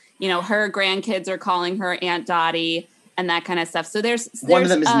relationship. Her grandkids are calling her Aunt Dottie and that kind of stuff. So there's one of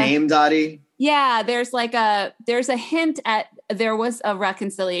them is named Dottie. Yeah, there's a hint at there was a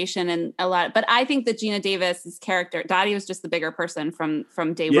reconciliation and a lot, but I think that Geena Davis's character, Dottie, was just the bigger person from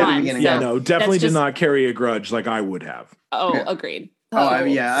day one. Definitely did not carry a grudge like I would have. Agreed.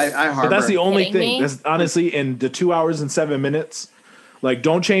 I harbor. But that's the only thing. Me? That's honestly in the 2 hours and 7 minutes. Like,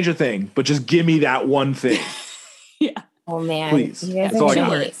 don't change a thing, but just give me that one thing. Yeah. Oh man, please. That's all I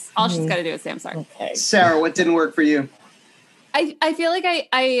got. All she's got to do is say I'm sorry. Okay. Sarah, what didn't work for you? I feel like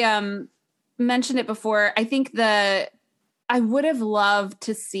I mentioned it before. I think I would have loved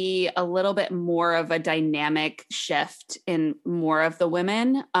to see a little bit more of a dynamic shift in more of the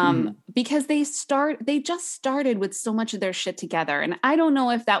women, because they just started with so much of their shit together. And I don't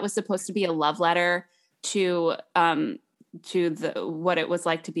know if that was supposed to be a love letter to what it was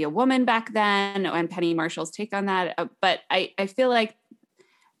like to be a woman back then, and Penny Marshall's take on that. But I feel like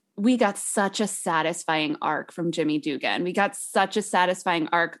we got such a satisfying arc from Jimmy Dugan. We got such a satisfying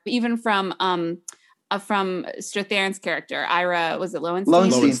arc, even from Strathairn's character, Ira, was it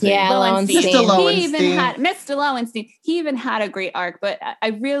Lowenstein? Yeah, Lowenstein. Mr. Lowenstein. Mr. Lowenstein. He even had a great arc, but I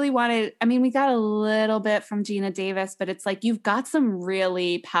really wanted, we got a little bit from Geena Davis, but it's like, you've got some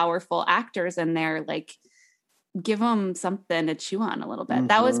really powerful actors in there. Like, give them something to chew on a little bit.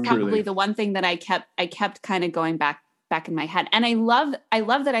 That was probably the one thing that I kept kind of going back in my head. And I love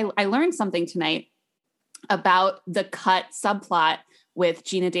that I learned something tonight about the cut subplot with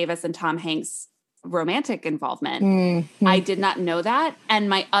Geena Davis and Tom Hanks' romantic involvement. Mm-hmm. I did not know that. And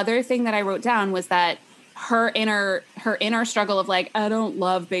my other thing that I wrote down was that her inner struggle of like, I don't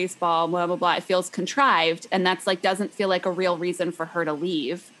love baseball, blah, blah, blah. It feels contrived. And that's like, doesn't feel like a real reason for her to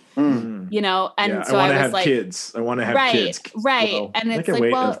leave. You know, and so I was like, kids. I want to have kids. Right. Well, and it's like,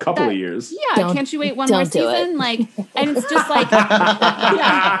 wait a couple of years. Yeah. Can't you wait one more season? Like, and it's just like,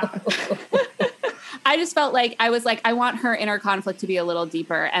 I just felt like I was like, I want her inner conflict to be a little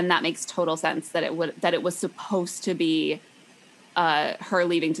deeper. And that makes total sense that it was supposed to be her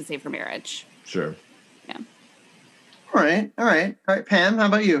leaving to save her marriage. Sure. Yeah. All right. Pam, how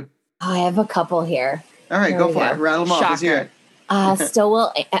about you? I have a couple here. All right, go for it. Rattle them off. Let's hear it.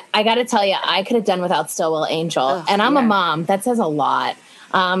 Stillwell, I got to tell you, I could have done without Stillwell Angel. And I'm a mom. That says a lot.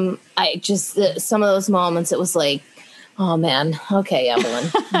 I just, some of those moments, it was like, oh man, okay,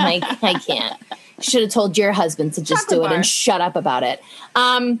 Evelyn, I can't. Should have told your husband to just do it and shut up about it.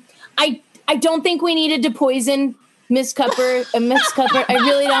 I don't think we needed to poison Miss Cuthbert. I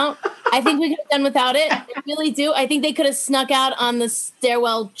really don't. I think we could have done without it. I really do. I think they could have snuck out on the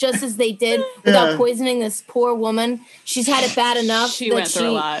stairwell just as they did without poisoning this poor woman. She's had it bad enough. She went through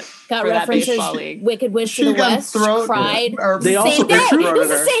a lot. Got references. Wicked Witch to the West. Cried. They also it was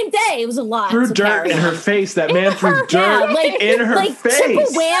the same day. It was a lot. Threw dirt in her face. That man threw dirt in her face. Triple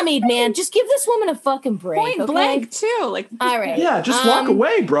whammied, man. Just give this woman a fucking break. Point blank too. Like, all right. Yeah, just walk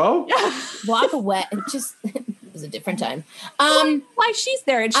away, bro. Walk away. Just. It was a different time. Why she's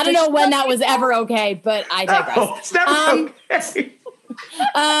there? I don't know when that was ever okay, but I digress. Oh, it's never okay.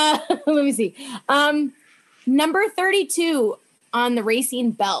 Let me see. Number 32 on the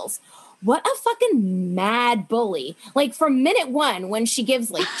Racine Bells. What a fucking mad bully. Like from minute one, when she gives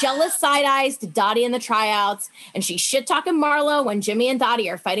like jealous side eyes to Dottie in the tryouts, and she's shit talking Marlo when Jimmy and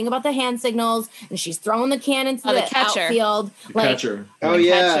Dottie are fighting about the hand signals, and she's throwing the can into the outfield. Catcher. Oh,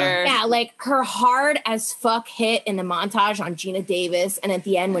 yeah. Yeah, like her hard as fuck hit in the montage on Geena Davis, and at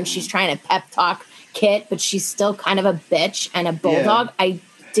the end when she's trying to pep talk Kit, but she's still kind of a bitch and a bulldog. Yeah. I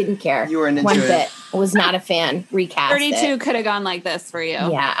didn't care. You weren't into one it. bit. I was not a fan. Recast 32 could have gone like this for you.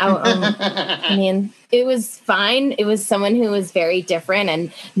 Yeah. I mean, it was fine. It was someone who was very different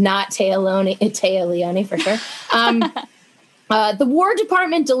and not Téa Leoni for sure. The War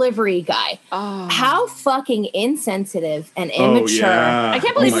Department delivery guy. Oh. How fucking insensitive and immature. Yeah. I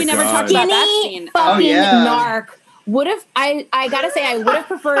can't believe we never talked about that scene. Fucking narc. Would have, I gotta say, I would have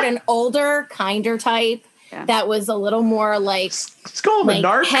preferred an older, kinder type. Yeah. That was a little more like, let's call him a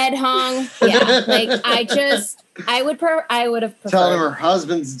narc. Head hung. Yeah, like I would have preferred. Tell him her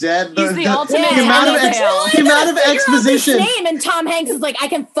husband's dead. He's the ultimate the amount of exposition. Name and Tom Hanks is like, I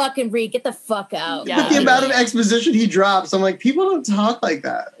can fucking read. Get the fuck out. Yeah. But the amount of exposition he drops, I'm like, people don't talk like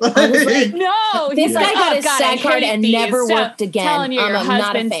that. Like, no, this guy got his SAG card and never worked again. Telling you your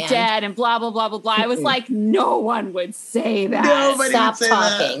husband's dead and blah blah blah blah blah. I was like, no one would say that. Nobody Stop would say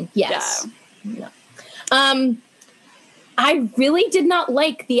talking. That. Yes. Yeah. No. I really did not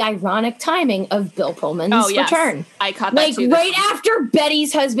like the ironic timing of Bill Pullman's return. I caught that too. Right after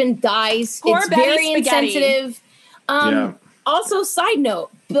Betty's husband dies. Poor it's Betty very Spaghetti. insensitive. Also, side note,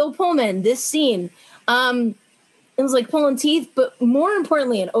 Bill Pullman, this scene, it was like pulling teeth, but more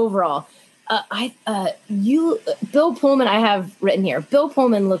importantly and overall, Bill Pullman, I have written here, Bill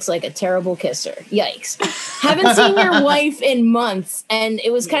Pullman looks like a terrible kisser. Yikes. Haven't seen your wife in months, and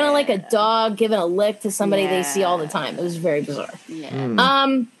it was kind of like a dog giving a lick to somebody they see all the time. It was very bizarre.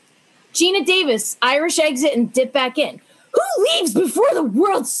 Yeah. Geena Davis, Irish exit and dip back in. Who leaves before the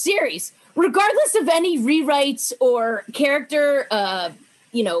World Series? Regardless of any rewrites or character,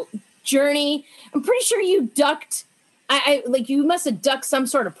 journey, I'm pretty sure you ducked I like you must have ducked some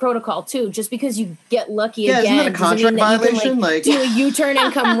sort of protocol too, just because you get lucky again. Isn't that a contract violation? Like do a U-turn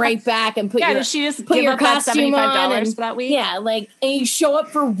and come right back and put did she just put your costume on for that week? Yeah, like and you show up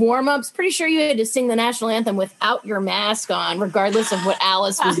for warm-ups. Pretty sure you had to sing the national anthem without your mask on, regardless of what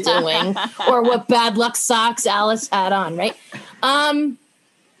Alice was doing or what bad luck socks Alice had on, right?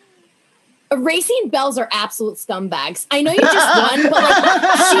 Racing Bells are absolute scumbags. I know you just won, but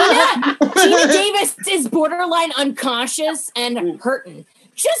like Gina Davis is borderline unconscious and hurting.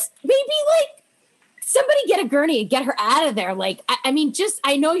 Just maybe like somebody get a gurney and get her out of there. Like I mean, just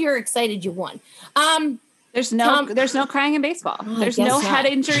I know you're excited you won. There's no crying in baseball. There's no head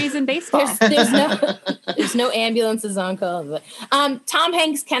injuries in baseball. There's no ambulances on call. Tom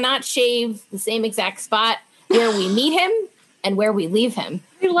Hanks cannot shave the same exact spot where we meet him and where we leave him.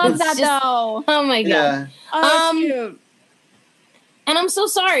 We love that though. Oh my god. Yeah. Oh, cute. And I'm so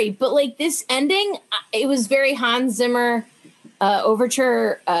sorry, but like this ending, it was very Hans Zimmer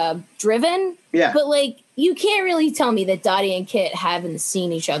overture driven. Yeah. But like you can't really tell me that Dottie and Kit haven't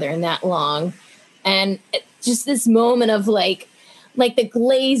seen each other in that long. And just this moment of like the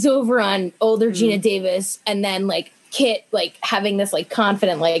glaze over on older Gina Davis and then like Kit like having this like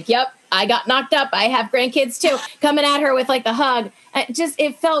confident like, yep, I got knocked up. I have grandkids too. Coming at her with like the hug.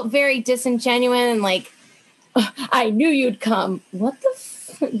 It felt very disingenuous and like, I knew you'd come. What the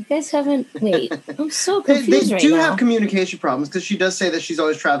You guys haven't, wait, I'm so confused they right do now. have communication problems because she does say that she's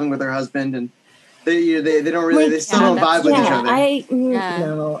always traveling with her husband and they don't really, they still don't vibe with each other.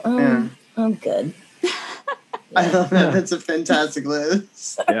 I'm good. I love that. That's a fantastic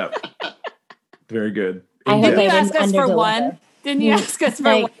list. Yeah. Very good. Didn't you ask us for one? Didn't you ask us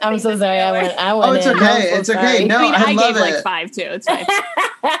for one? I'm so sorry. I went oh, it's okay. It's okay. No, I gave love like it. 5 too. It's fine.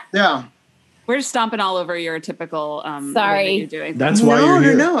 Yeah. We're just stomping all over your typical sorry. that you're doing. That's why you're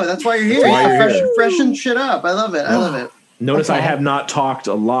here. No, that's why you're here. Freshen shit up. I love it. I love it. Notice I have not talked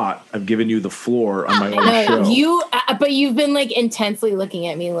a lot. I've given you the floor on my own show. But you've been like intensely looking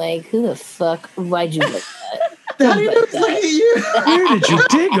at me like, who the fuck? Why'd you look at that? How did look at you? Where did you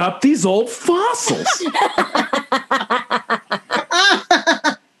dig up these old fossils?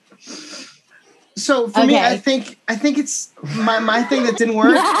 So for me, I think it's my thing that didn't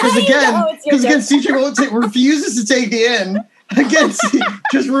work because again, CJ refuses to take the in. Again,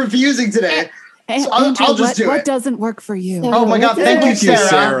 just refusing today. So I'll just do it. What doesn't work for you? Oh my God! Thank you,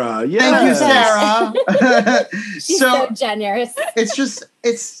 Sarah. Yeah. Thank you, Sarah. She's so generous.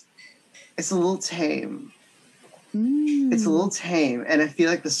 It's a little tame. It's a little tame, and I feel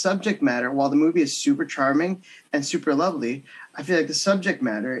like the subject matter, while the movie is super charming and super lovely, I feel like the subject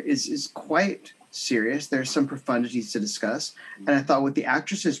matter is quite serious. There's some profundities to discuss, and I thought with the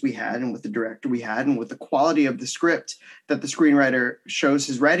actresses we had, and with the director we had, and with the quality of the script that the screenwriter shows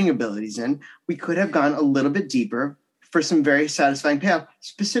his writing abilities in, we could have gone a little bit deeper for some very satisfying payoff,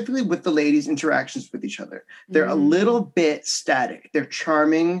 specifically with the ladies' interactions with each other. They're a little bit static. They're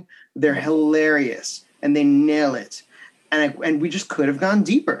charming. They're hilarious. And they nail it. And we just could have gone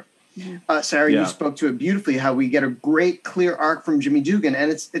deeper. Sarah, you spoke to it beautifully, how we get a great, clear arc from Jimmy Dugan,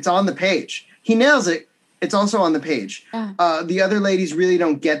 and it's on the page. He nails it. It's also on the page. The other ladies really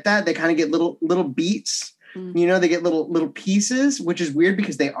don't get that. They kind of get little beats. You know, they get little pieces, which is weird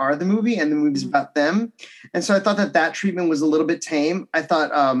because they are the movie, and the movie's about them. And so I thought that treatment was a little bit tame. I thought,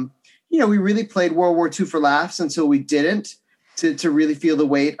 we really played World War II for laughs until we didn't. To really feel the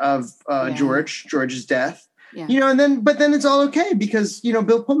weight of George's death, but then it's all okay because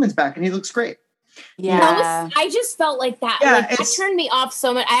Bill Pullman's back and he looks great. I just felt like that. Like, that turned me off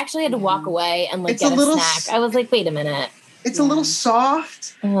so much. I actually had to walk away and get a snack. I was like, wait a minute. It's a little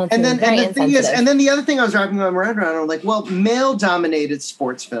soft, and then the other thing I was wrapping my mind around, I'm like, well, male-dominated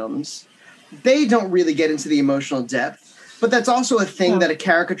sports films, they don't really get into the emotional depth, but that's also a thing that a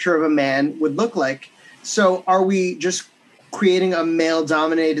caricature of a man would look like. So are we just creating a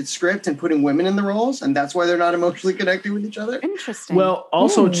male-dominated script and putting women in the roles, and that's why they're not emotionally connected with each other? Interesting. Well,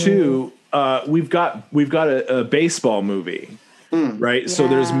 also too, we've got a baseball movie, right? Yeah. So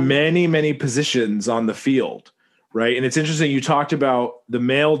there's many positions on the field, right? And it's interesting. You talked about the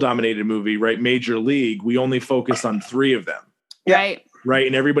male-dominated movie, right? Major League. We only focused on 3 of them, right?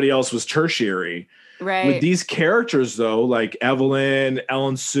 And everybody else was tertiary. Right. With these characters, though, like Evelyn,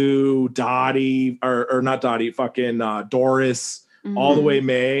 Ellen Sue, Dottie, or not Dottie, Doris, all the way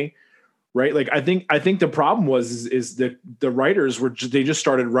May, right? Like I think the problem is the writers they just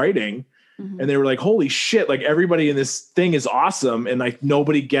started writing, And they were like, holy shit, like everybody in this thing is awesome. And like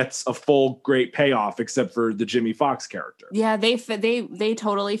nobody gets a full great payoff except for the Jimmy Fox character. Yeah, they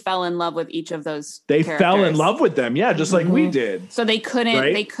totally fell in love with each of those characters. Fell in love with them. Yeah, just like we did. So they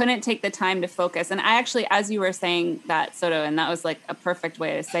couldn't take the time to focus. And I actually, as you were saying that, Soto, and that was like a perfect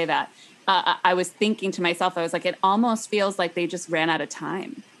way to say that, I was thinking to myself, I was like, it almost feels like they just ran out of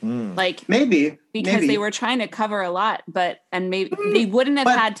time. Like maybe they were trying to cover a lot, and maybe they wouldn't have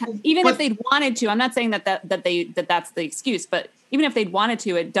had time, even if they'd wanted to. I'm not saying that's the excuse, but even if they'd wanted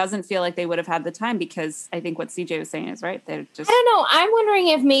to, it doesn't feel like they would have had the time, because I think what CJ was saying is right. They're just, I don't know. I'm wondering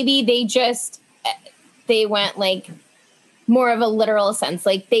if maybe they went like more of a literal sense.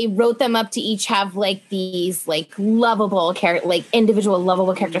 Like they wrote them up to each have like these like lovable character, like individual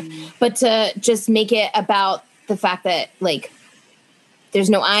lovable characters, but to just make it about the fact that like there's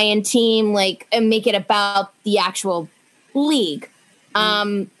no I in team, like, and make it about the actual league.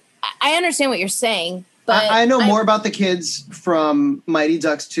 I understand what you're saying, but I know more about the kids from Mighty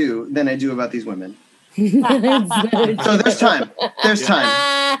Ducks 2 than I do about these women. So there's time.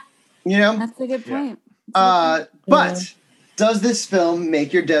 You know? That's a good point. But does this film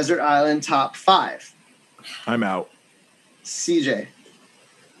make your Desert Island top 5? I'm out. CJ.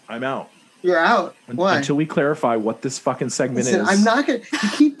 I'm out. You're out. Why? Until we clarify what this fucking segment is. I'm not gonna. You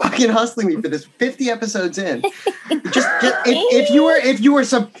keep fucking hustling me for this. 50 episodes in. If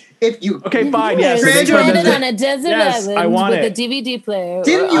you. Okay, fine. Yes. Stranded on a desert island I want with it. a DVD player.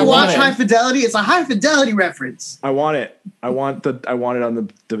 Didn't you watch High Fidelity? It's a High Fidelity reference. I want it. I want it on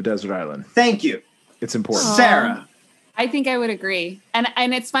the desert island. Thank you. It's important. Sarah. I think I would agree. And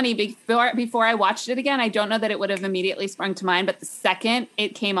it's funny, before I watched it again, I don't know that it would have immediately sprung to mind, but the second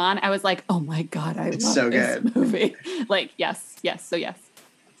it came on, I was like, oh my God, I love this movie. Like, yes. So yes.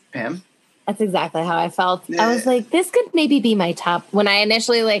 Pam? That's exactly how I felt. Yeah. I was like, this could maybe be my top. When I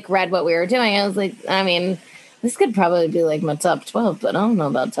initially like read what we were doing, I was like, I mean, this could probably be like my top 12, but I don't know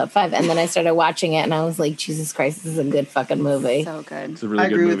about top 5. And then I started watching it and I was like, Jesus Christ, this is a good fucking movie. So good. It's a really I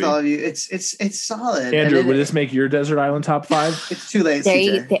agree good movie. with all of you. It's solid. Andrew, would this make your Desert Island top 5? It's too late.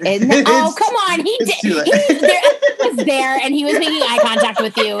 Oh, come on. He was there and he was making eye contact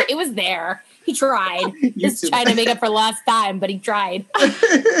with you. It was there. He tried. Just trying to make up for lost time, but he tried.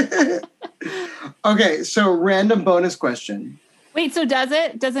 Okay, so random bonus question. Wait, so does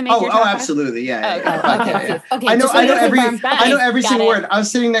it make your top 5? Absolutely, yeah. Okay. I know every single word. I was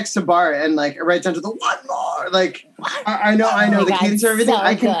sitting next to Bart and like right down to the one more. Like I know the cadence and everything.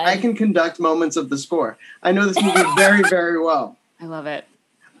 So I can conduct moments of the score. I know this movie very, very well. I love it.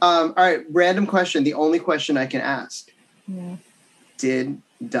 All right, random question. The only question I can ask. Yeah. Did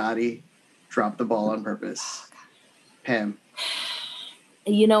Dottie drop the ball on purpose? Pam.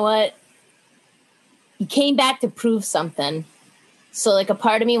 You know what? He came back to prove something. So, like, a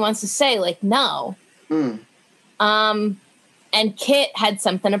part of me wants to say, like, no. And Kit had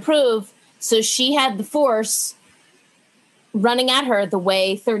something to prove. So she had the Force running at her the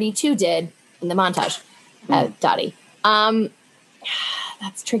way 32 did in the montage at Dottie.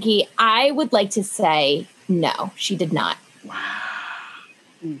 That's tricky. I would like to say no, she did not. Wow.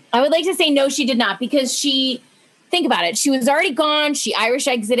 I would like to say no, she did not, because think about it. She was already gone. She Irish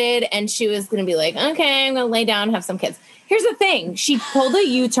exited, and she was going to be like, okay, I'm going to lay down and have some kids. Here's the thing. She pulled a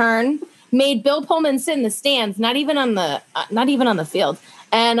U-turn, made Bill Pullman sit in the stands, not even on the field.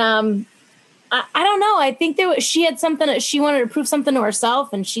 And I don't know. I think she had something that she wanted to prove something to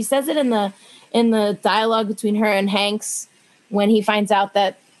herself, and she says it in the dialogue between her and Hanks when he finds out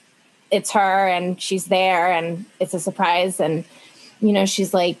that it's her and she's there and it's a surprise, and you know,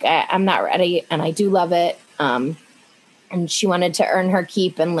 she's like, I'm not ready, and I do love it. And she wanted to earn her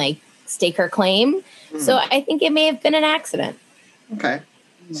keep and like stake her claim. So I think it may have been an accident. Okay.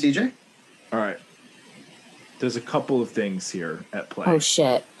 CJ? All right. There's a couple of things here at play. Oh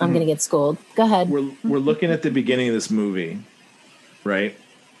shit. I'm going to get scolded. Go ahead. We're looking at the beginning of this movie, right?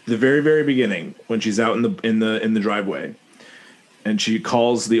 The very, very beginning, when she's out in the driveway and she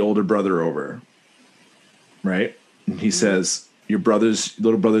calls the older brother over, right? And he says, your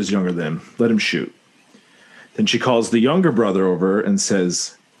little brother's younger than him. Let him shoot. Then she calls the younger brother over and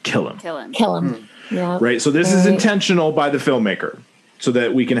says, kill him. Yeah. Right. So this is intentional by the filmmaker so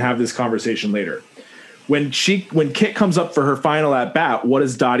that we can have this conversation later. When Kit comes up for her final at bat, what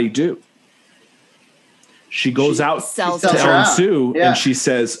does Dottie do? She goes out to Ellen Sue and she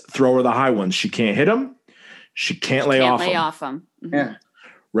says, throw her the high ones. She can't hit him. She can't lay off him. Mm-hmm. Yeah.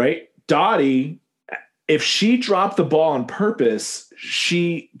 Right. Dottie, if she dropped the ball on purpose,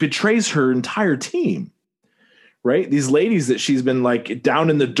 she betrays her entire team. Right? These ladies that she's been like down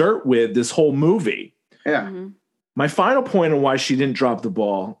in the dirt with this whole movie. Yeah. Mm-hmm. My final point on why she didn't drop the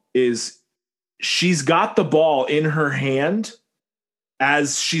ball is she's got the ball in her hand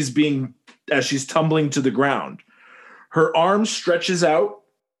as she's tumbling to the ground. Her arm stretches out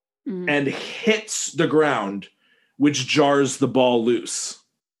and hits the ground, which jars the ball loose.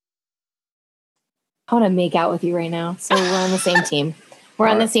 I want to make out with you right now. So we're on the same team. We're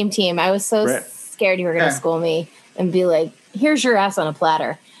on the same team. I was so scared you were going to school me and be like, here's your ass on a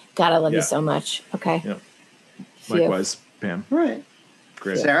platter. God, I love you so much. Okay. Yeah. Likewise, Pam. Right.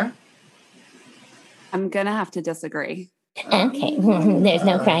 Great. Sarah? I'm going to have to disagree. Okay. There's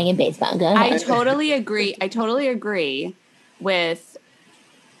no crying in baseball. Go ahead. I totally agree with,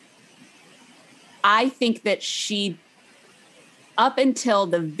 I think that she, up until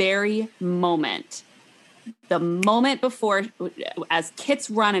the very moment, the moment before, as Kit's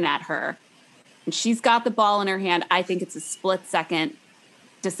running at her, and she's got the ball in her hand, I think it's a split-second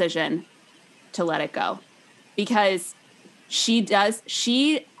decision to let it go. Because throughout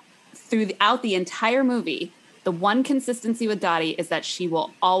the entire movie, the one consistency with Dottie is that she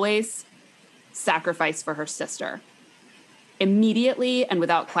will always sacrifice for her sister. Immediately and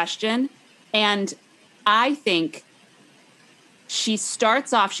without question. And I think she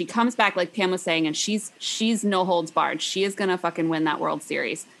starts off, she comes back like Pam was saying, and she's no holds barred. She is gonna fucking win that World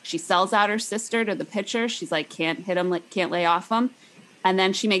Series. She sells out her sister to the pitcher. She's like, can't hit him, like can't lay off him. And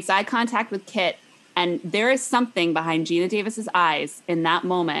then she makes eye contact with Kit. And there is something behind Geena Davis's eyes in that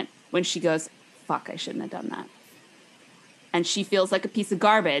moment when she goes, fuck, I shouldn't have done that. And she feels like a piece of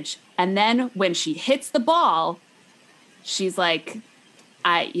garbage. And then when she hits the ball, she's like,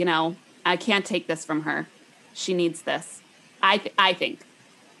 I can't take this from her. She needs this. I think,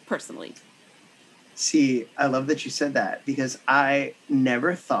 personally. See, I love that you said that because I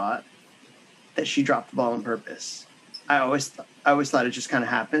never thought that she dropped the ball on purpose. I always thought it just kind of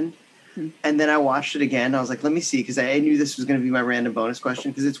happened. And then I watched it again. I was like, let me see, because I knew this was going to be my random bonus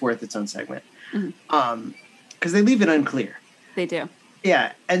question because it's worth its own segment. Because they leave it unclear. They do.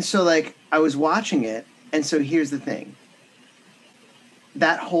 Yeah. And so, like, I was watching it. And so here's the thing.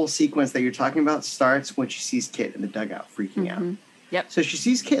 That whole sequence that you're talking about starts when she sees Kit in the dugout freaking out. Yep. So she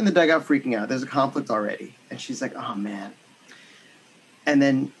sees Kit in the dugout freaking out. There's a conflict already. And she's like, oh, man. And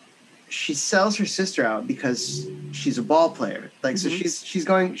then she sells her sister out because she's a ball player. Like, so she's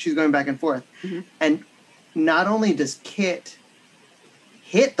going back and forth. And not only does Kit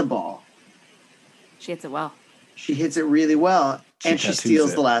hit the ball, she hits it well. She hits it really well, and she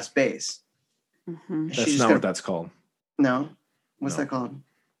steals the last base. That's not what that's called. No? What's that called?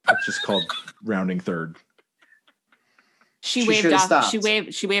 It's just called rounding third. She waved off. She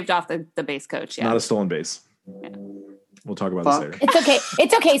waved off the base coach. Yeah, not a stolen base. Yeah. We'll talk about this later. It's okay.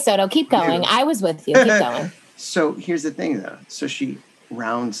 It's okay, Soto. Keep going. I was with you. Keep going. So here's the thing, though. So she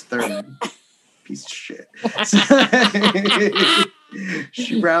rounds third. Piece of shit.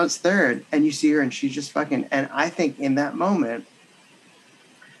 She rounds third, and you see her, and she's just fucking. And I think in that moment,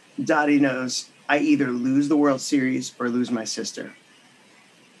 Dottie knows I either lose the World Series or lose my sister,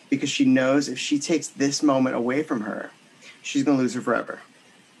 because she knows if she takes this moment away from her, she's gonna lose her forever.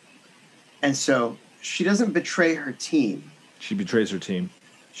 And so she doesn't betray her team. She betrays her team.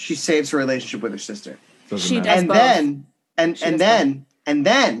 She saves her relationship with her sister. She does both. And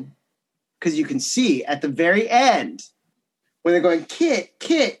then, because you can see at the very end, when they're going, Kit,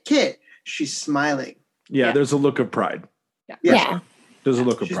 Kit, Kit, she's smiling. Yeah, there's a look of pride. Yeah. There's a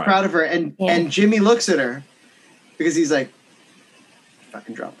look of pride. She's pride. proud of her. And Jimmy looks at her because he's like,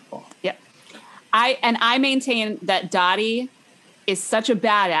 fucking drop the ball. Yeah. I maintain that Dottie is such a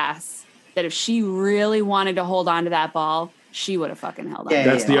badass that if she really wanted to hold on to that ball, she would have fucking held on.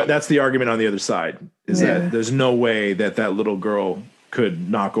 That's the argument on the other side, is that there's no way that little girl could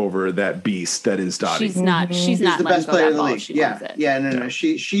knock over that beast that is Dottie. She's not the best player in the league. No.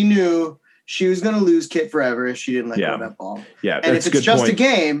 She knew she was going to lose Kit forever if she didn't let go of that ball. Yeah, and if it's just a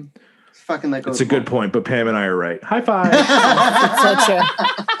game, fucking let go. It's a good point, but Pam and I are right. High five. It's so true.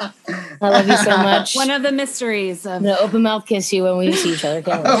 I love you so much. One of the mysteries of the open mouth kiss you when we see each other.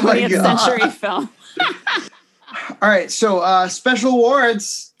 20th century film. All right, so special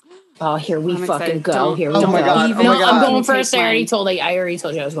awards. Oh, here we fucking go. Here we go. Oh my god! I'm going first. I already told you I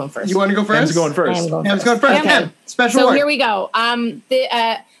was going first. You want to go first? Pam's going first. Pam's going first. Okay. Special award. So here we go.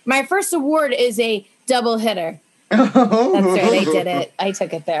 My first award is a double hitter. That's right. I did it. I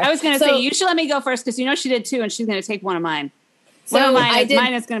took it there. I was going to say, you should let me go first because you know she did too, and she's going to take one of mine. So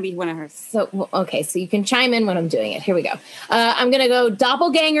mine is going to be one of hers. So, okay. So you can chime in when I'm doing it. Here we go. I'm going to go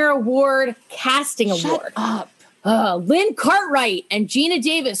Doppelganger Award, Casting Award. Up. Lynn Cartwright and Geena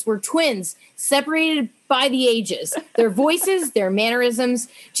Davis were twins, separated by the ages. Their voices, their mannerisms.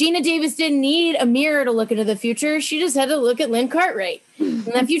 Geena Davis didn't need a mirror to look into the future. She just had to look at Lynn Cartwright. And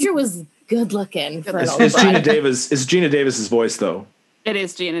that future was good looking for an old Is Geena Davis's voice though? It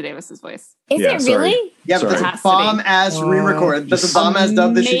is Geena Davis's voice. Is it really? Yeah, but that's a bomb-ass re-record. That's a bomb-ass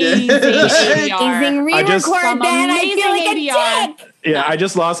dub that she did. Amazing re-record, then I feel like a dick. Yeah, I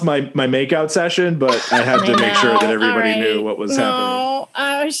just lost my makeout session, but I had to make sure that everybody knew what was happening.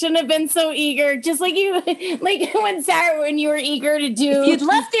 I shouldn't have been so eager. Just like you, like when you were eager to do. If you'd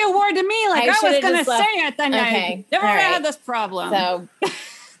left the award to me, like I was going to say it, then I never had this problem. So.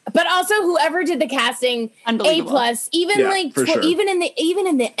 But also, whoever did the casting, A+. Even even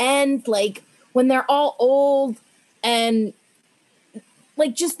in the end, like when they're all old and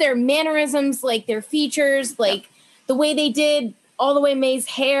like just their mannerisms, like their features, like the way they did all the way May's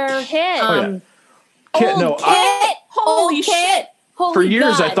hair. Kit. Holy shit! Holy for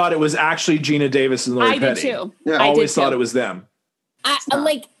years, God. I thought it was actually Geena Davis and Lori Petty. I did too. Yeah. I always thought it was them.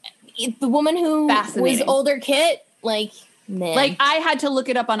 Like the woman who was older Kit, like. Man. Like I had to look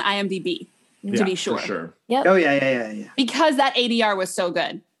it up on IMDb to be sure. For sure. Yep. Oh yeah. Because that ADR was so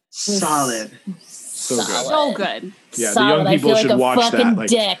good. Solid. So good. Yeah, the young people should watch that. Like,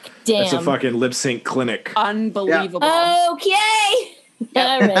 dick. Damn. It's a fucking lip sync clinic. Unbelievable. Yeah. Okay.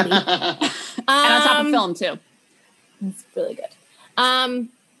 Already. And on top of film too. It's really good.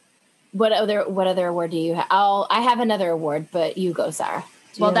 What other award do you have? I have another award, but you go, Sarah.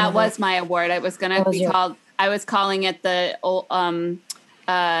 Well, that was my award. It was going to be called. I was calling it the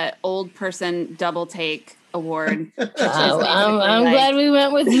old person double take award. I'm glad we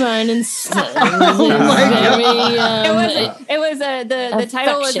went with mine instead. The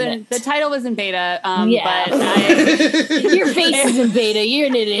title was in beta. But your face is in beta. You're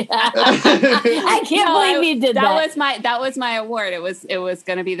an idiot. I can't believe you did that. That was my award. It was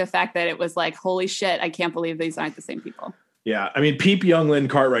going to be the fact that it was like, holy shit, I can't believe these aren't the same people. Yeah, I mean, peep young Lynn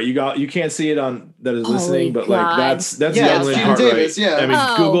Cartwright. You can't see it on that is listening, but like that's young Lynn Cartwright. Davis, I mean,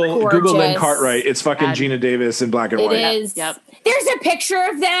 Google Lynn Cartwright. It's fucking Geena Davis in black and white. It is. Yep. There's a picture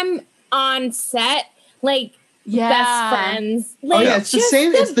of them on set, like best friends. Like, it's the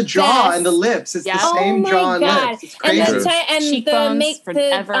same. It's the jaw and the lips. It's the same jaw and lips. It's crazy. And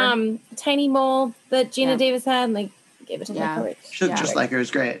the tiny mole that Geena Davis had, like gave it to Lynn Cartwright. She looked just like her. It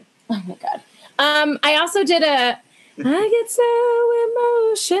was great. Oh my god. I also did I get so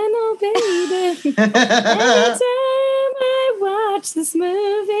emotional, baby. Every time I watch this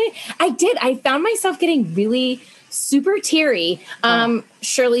movie. I found myself getting really super teary.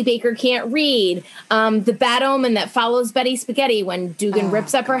 Shirley Baker Can't Read. The bad omen that follows Betty Spaghetti when Dugan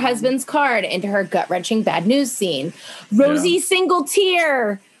rips up her husband's card into her gut-wrenching bad news scene. Rosie single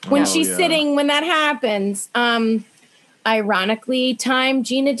tear when she's sitting when that happens. Ironically timed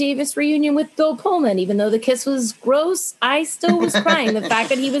Geena Davis reunion with Bill Pullman. Even though the kiss was gross, I still was crying. The fact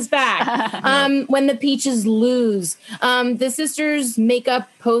that he was back. When the Peaches lose. The sisters make up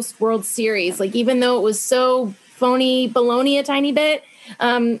post World Series. Like, even though it was so phony baloney a tiny bit,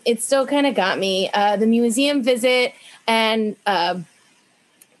 it still kind of got me. The museum visit and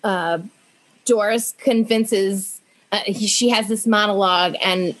Doris convinces she has this monologue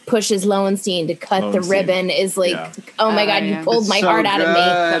and pushes Lowenstein to cut the ribbon is like, oh my God, you pulled my heart out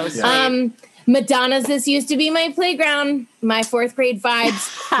of me. Madonna's This Used to Be My Playground. My fourth grade vibes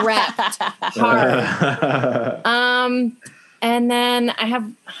crept hard. And then I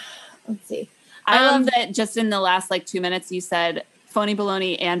have, let's see. I love that just in the last 2 minutes you said Phony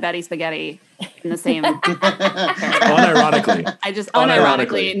Baloney and Betty Spaghetti in the same. Unironically.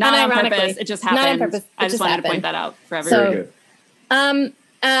 Unironically, not on purpose. It just happened. Not on purpose. I just wanted to point that out for everyone. Very good. And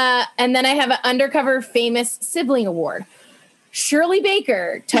then I have an Undercover Famous Sibling Award. Shirley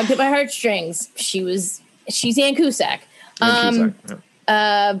Baker, tugged at my heartstrings. She's Ann Cusack.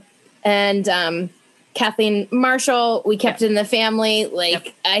 And Kathleen Marshall, we kept it in the family.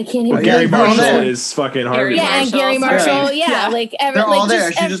 Like, I can't even. Gary Marshall is fucking hard. And Gary Marshall. Like, they're all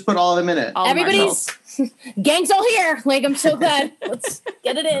there. She just put all of them in it. Everybody's gang's all here. Like, I'm so glad. Let's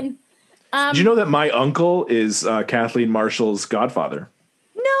get it in. Did you know that my uncle is Kathleen Marshall's godfather?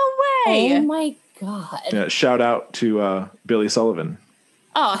 No way. Oh my God. Yeah, shout out to Billy Sullivan.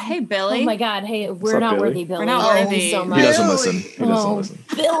 Oh, hey, Billy. Oh my God. Hey, we're not worthy, Billy. We're not worthy. So much. He doesn't listen. He doesn't listen.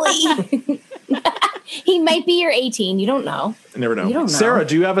 Billy. He might be your 18. You don't know. I never know. You don't know. Sarah,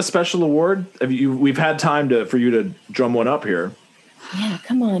 do you have a special award? We've had time for you to drum one up here. Yeah,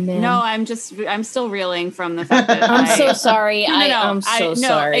 come on, man. No, I'm still reeling from the fact that I'm so sorry. I'm so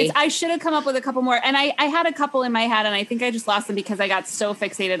sorry. I should have come up with a couple more, and I had a couple in my head, and I think I just lost them because I got so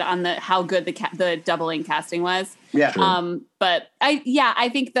fixated on how good the doubling casting was. Yeah. Sure. But I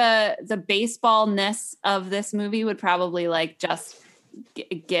think the baseballness of this movie would probably just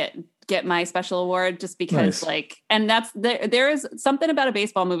get get my special award just because and that's there is something about a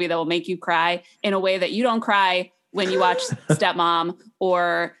baseball movie that will make you cry in a way that you don't cry when you watch Stepmom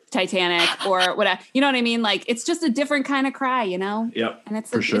or Titanic or whatever. You know what I mean? Like, it's just a different kind of cry, you know? Yep. And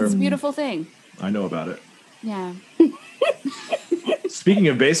it's a beautiful thing. I know about it. Yeah. Speaking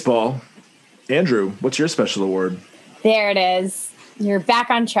of baseball, Andrew, what's your special award? There it is. You're back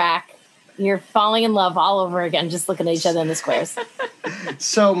on track. You're falling in love all over again, just looking at each other in the squares.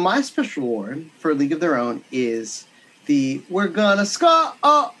 So my special award for League of Their Own is the We're Gonna Score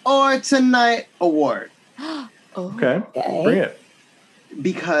or Tonight award. Okay, bring it.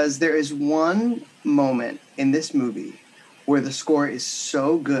 Because there is one moment in this movie where the score is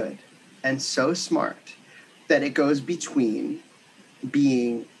so good and so smart that it goes between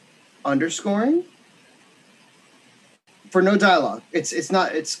being underscoring for no dialogue. It's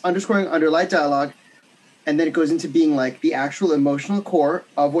underscoring under light dialogue, and then it goes into being like the actual emotional core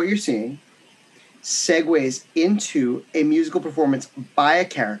of what you're seeing, segues into a musical performance by a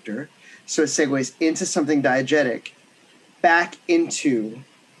character, so it segues into something diegetic, back into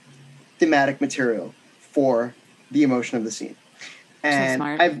thematic material for the emotion of the scene. And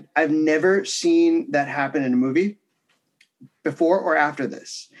I've never seen that happen in a movie before or after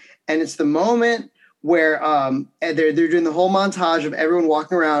this. And it's the moment where they're doing the whole montage of everyone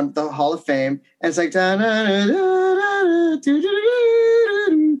walking around the Hall of Fame, and it's like dun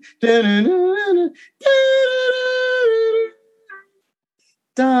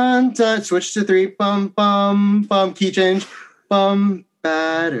dun, switch to 3, bum bum bum, key change, bum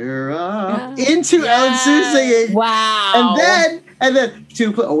batter up into Ellen Sue singing. Wow. And then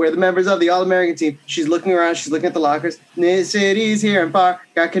we're the members of the All-American team. She's looking around. She's looking at the lockers. Cities here and far.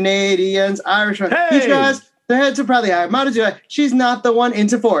 Got Canadians, Irish. Each guy's their heads are probably high. Mata, she's not the one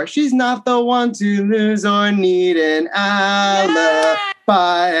into 4. She's not the one to lose or need an alibi.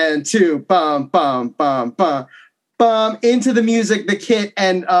 And 2, bum bum bum bum bum into the music, the Kit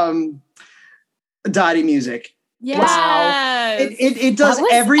and Dottie music. Yes. Wow. It does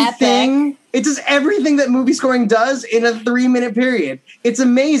everything. Epic. It does everything that movie scoring does in a 3-minute period. It's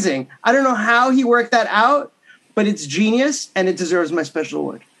amazing. I don't know how he worked that out, but it's genius, and it deserves my special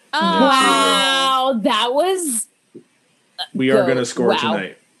award. Oh. Wow, that was. We are going to score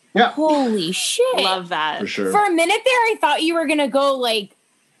tonight. Yeah. Holy shit! Love that for sure. For a minute there, I thought you were going to go like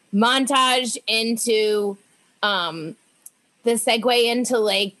montage into the segue into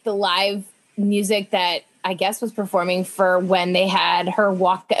like the live music that I guess was performing for when they had her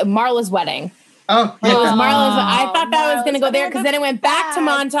Marla's wedding. Oh, yeah. It was Marla's. I thought that was going to go there because then it went back to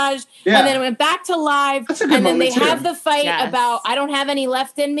montage, and then it went back to live, and then they have the fight about I don't have any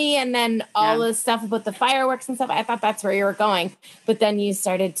left in me, and then all the stuff about the fireworks and stuff. I thought that's where you were going, but then you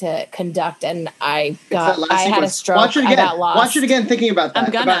started to conduct, and I had a stroke. Watch it again. I got lost. Watch it again, thinking about that,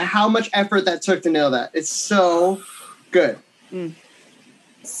 about how much effort that took to nail that. It's so good.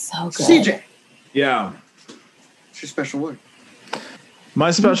 So good. CJ. Yeah. What's your special award?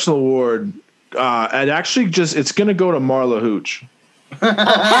 My special award, and actually it's going to go to Marla Hooch.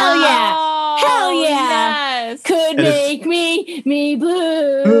 Hell yeah. Hell yeah. Yes. Could make me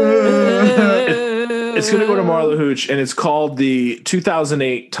blue. It's going to go to Marla Hooch, and it's called the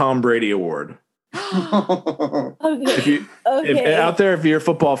 2008 Tom Brady Award. Okay. If out there, if you're a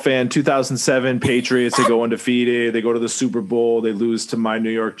football fan, 2007 Patriots, they go undefeated. They go to the Super Bowl. They lose to my New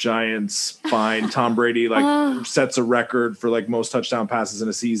York Giants. Fine. Tom Brady sets a record for most touchdown passes in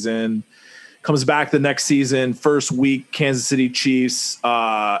a season. Comes back the next season. First week, Kansas City Chiefs.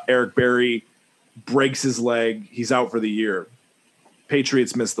 Eric Berry breaks his leg. He's out for the year.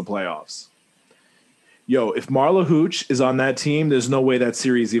 Patriots miss the playoffs. Yo, if Marla Hooch is on that team, there's no way that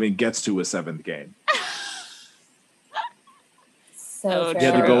series even gets to a 7th game. So true. You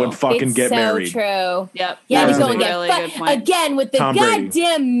had to go and fucking get married. So true. Yep. You had to go and get again with the Tom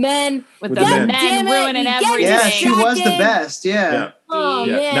goddamn men. With the men ruining everything. Yeah, she was the best. Yeah. Oh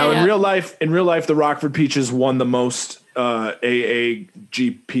man. Now in real life, the Rockford Peaches won the most AAGPBL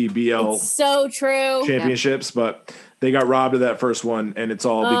so true championships, but they got robbed of that first one, and it's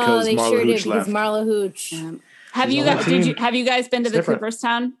all because Marla Hooch left. Marla Hooch. Yeah. Have you guys been to the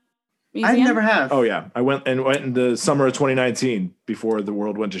Cooperstown Museum? I never have. Oh yeah, I went in the summer of 2019 before the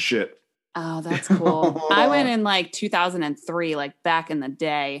world went to shit. Oh, that's cool. I went in 2003, back in the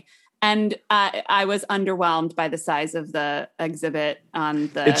day. And I was underwhelmed by the size of the exhibit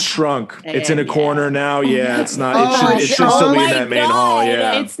on the. It's shrunk. It's in a corner now. Yeah, it's not. It should still be in that main hall.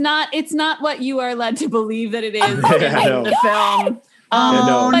 Yeah, it's not what you are led to believe that it is in the film.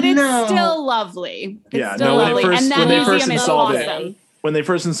 But it's still lovely. It's still lovely. And that museum is awesome. When they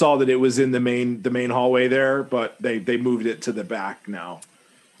first installed it, it was in the main hallway there, but they moved it to the back now.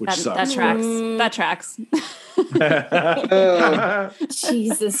 which sucks. That tracks.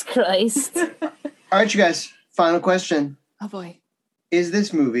 Jesus Christ. All right, you guys. Final question. Oh boy. Is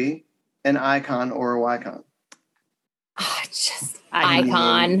this movie an icon or a Wycon? Just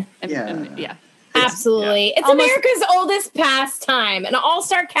icon. Yeah. Absolutely. Yeah. It's America's oldest pastime. An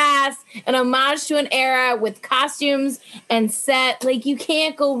all-star cast, an homage to an era with costumes and set. Like, you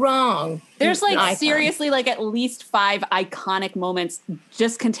can't go wrong. There's seriously at least 5 iconic moments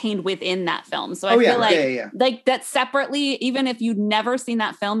just contained within that film. So I feel like that separately, even if you'd never seen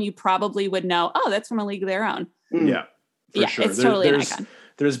that film, you probably would know, oh, that's from A League of Their Own. Yeah, for sure. It's totally an icon.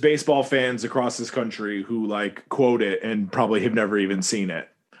 There's baseball fans across this country who quote it and probably have never even seen it.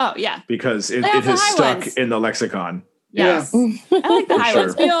 Oh, yeah. Because it has stuck in the lexicon. Yes. Yeah. I like the high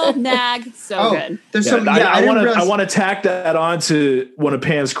ones. Field, Nag, good. There's I want to tack that on to one of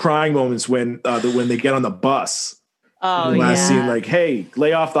Pam's crying moments when they get on the bus. Oh, the last scene, hey,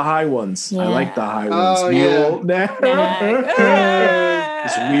 lay off the high ones. Yeah. I like the high ones. Oh, Mule, Nag.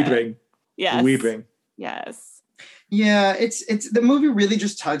 Just weeping. Yes. Weeping. Yes. Yeah, it's the movie really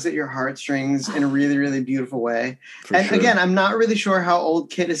just tugs at your heartstrings in a really, really beautiful way. Again, I'm not really sure how old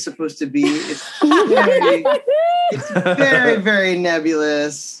Kit is supposed to be. It's very, very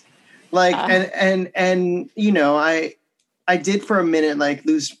nebulous. And I did for a minute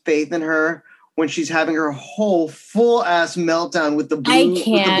lose faith in her when she's having her whole full ass meltdown with the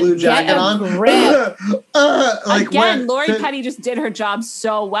blue jacket on. Again, Lori Petty just did her job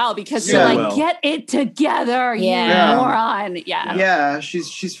so well because you're get it together, you moron. Yeah, she's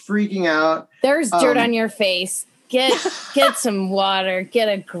freaking out. There's dirt on your face. Get some water. Get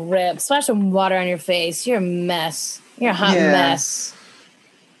a grip. Splash some water on your face. You're a mess. You're a hot mess.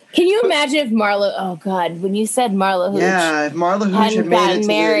 Can you imagine if Marla? Oh God, when you said Marla Hooch, if Marla Hooch had made it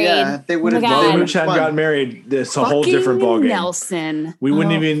married, they would have. Marla Hooch hadn't gotten married. It's a whole different ballgame. Nelson, we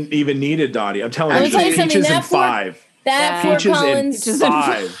wouldn't even needed Dottie. I'm telling you, Peaches in 5. That Fort Collins, in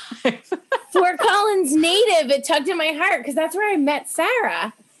 5. Fort Collins native. It tugged in my heart because that's where I met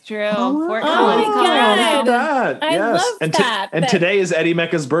Sarah. True. Fort Collins. Oh my God. I love that. And today is Eddie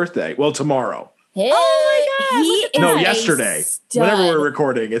Mecca's birthday. Well, tomorrow. Oh my God! Yesterday. Whenever we're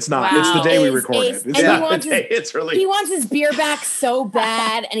recording, it's not. Wow. It's the day we record it. It's not the day it's released. He wants his beer back so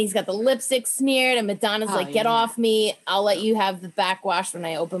bad, and he's got the lipstick smeared. And Madonna's get off me! I'll let you have the backwash when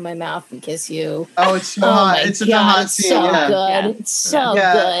I open my mouth and kiss you. Oh, it's so hot! It's such a hot scene. So good. Yeah. It's so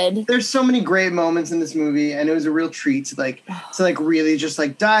good. There's so many great moments in this movie, and it was a real treat to really just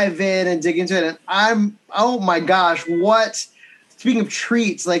dive in and dig into it. And oh my gosh, what? Speaking of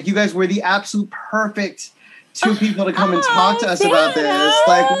treats, you guys were the absolute perfect 2 people to come and talk to us about this.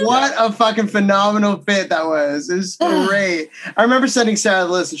 What a fucking phenomenal fit that was. It was great. I remember sending Sarah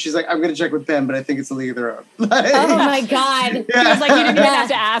the list, and she's like, I'm going to check with Ben, but I think it's A League of Their Own. Oh, my God. She was like, you didn't even have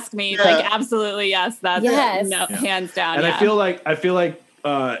to ask me. Absolutely, yes. That's it. No, hands down. And I feel like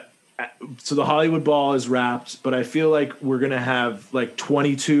so the Hollywood Ball is wrapped, but I feel like we're going to have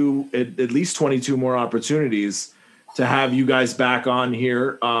 22, at least 22 more opportunities to have you guys back on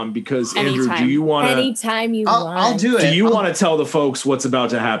here, because Andrew, do you want to? Anytime you want. I'll do it. Do you want to tell the folks what's about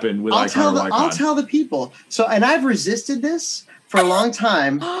to happen with Icon or Wycon? I'll tell the people. So, and I've resisted this for a long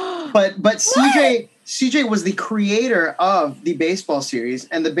time, but CJ was the creator of the baseball series,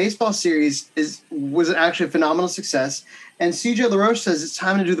 and the baseball series was actually a phenomenal success. And CJ LaRoche says it's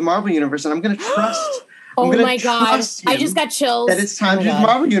time to do the Marvel Universe, and I'm going to trust. Oh my God. I just got chills. That it's time to do the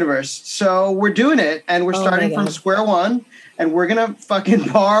Marvel Universe. So we're doing it, and we're starting from square one, and we're going to fucking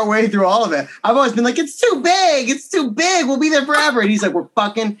bar our way through all of it. I've always been like, it's too big. It's too big. We'll be there forever. And he's like, we're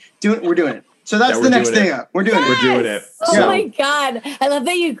doing it. So that's the next thing up. We're doing it. We're doing it. Oh my God. I love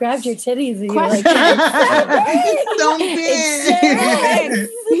that you grabbed your titties and you're like, it's so big.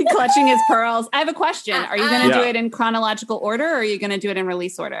 Clutching his pearls. I have a question. Are you going to do it in chronological order, or are you going to do it in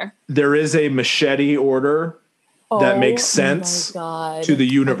release order? There is a machete order that makes sense to the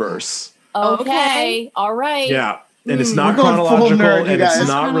universe. Okay. All right. Yeah. And it's not chronological and it's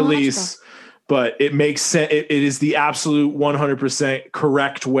not release, but it makes sense. It is the absolute 100%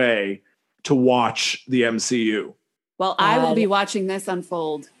 correct way to watch the MCU. Well, I will be watching this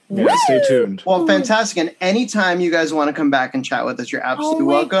unfold. Yeah, stay tuned. Well, fantastic. And anytime you guys want to come back and chat with us, you're absolutely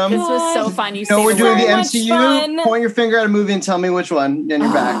welcome. This was so fun. We're doing the MCU. Fun. Point your finger at a movie and tell me which one, and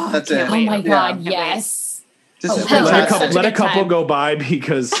you're back. That's it. Oh my God, yes. Let a couple go by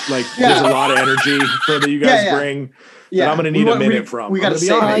because there's a lot of energy that you guys bring. Yeah, I'm going to need a minute from. We got to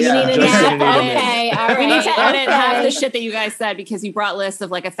save it. Okay, all right. We need to edit half the shit that you guys said because you brought lists of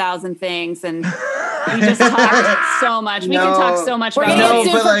 1,000 things and We just talked so much. We can talk so much. We're going to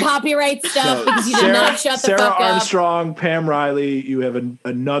get sued for copyright stuff because you did not shut the fuck up. Sarah Armstrong, Pam Riley, you have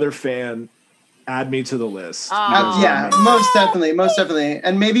another fan. Add me to the list. Most definitely.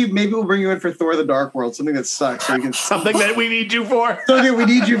 And maybe we'll bring you in for Thor: The Dark World, something that sucks. So we can something that we need you for. Something we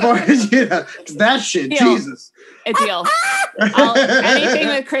need you for is that shit. Deal. Jesus. A deal. Anything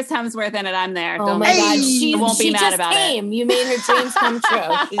with Chris Hemsworth in it, I'm there. Oh my God. She won't be mad about it. You made her dreams come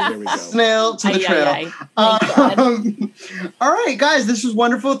true. There we go. Snail to the trail. All right, guys, this was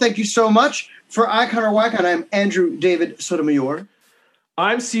wonderful. Thank you so much. For Icon or Wycon, I'm Andrew David Sotomayor.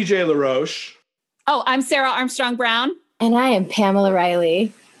 I'm CJ LaRoche. Oh, I'm Sarah Armstrong Brown. And I am Pamela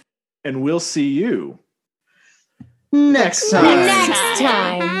Riley. And we'll see you next time. Next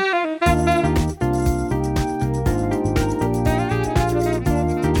time.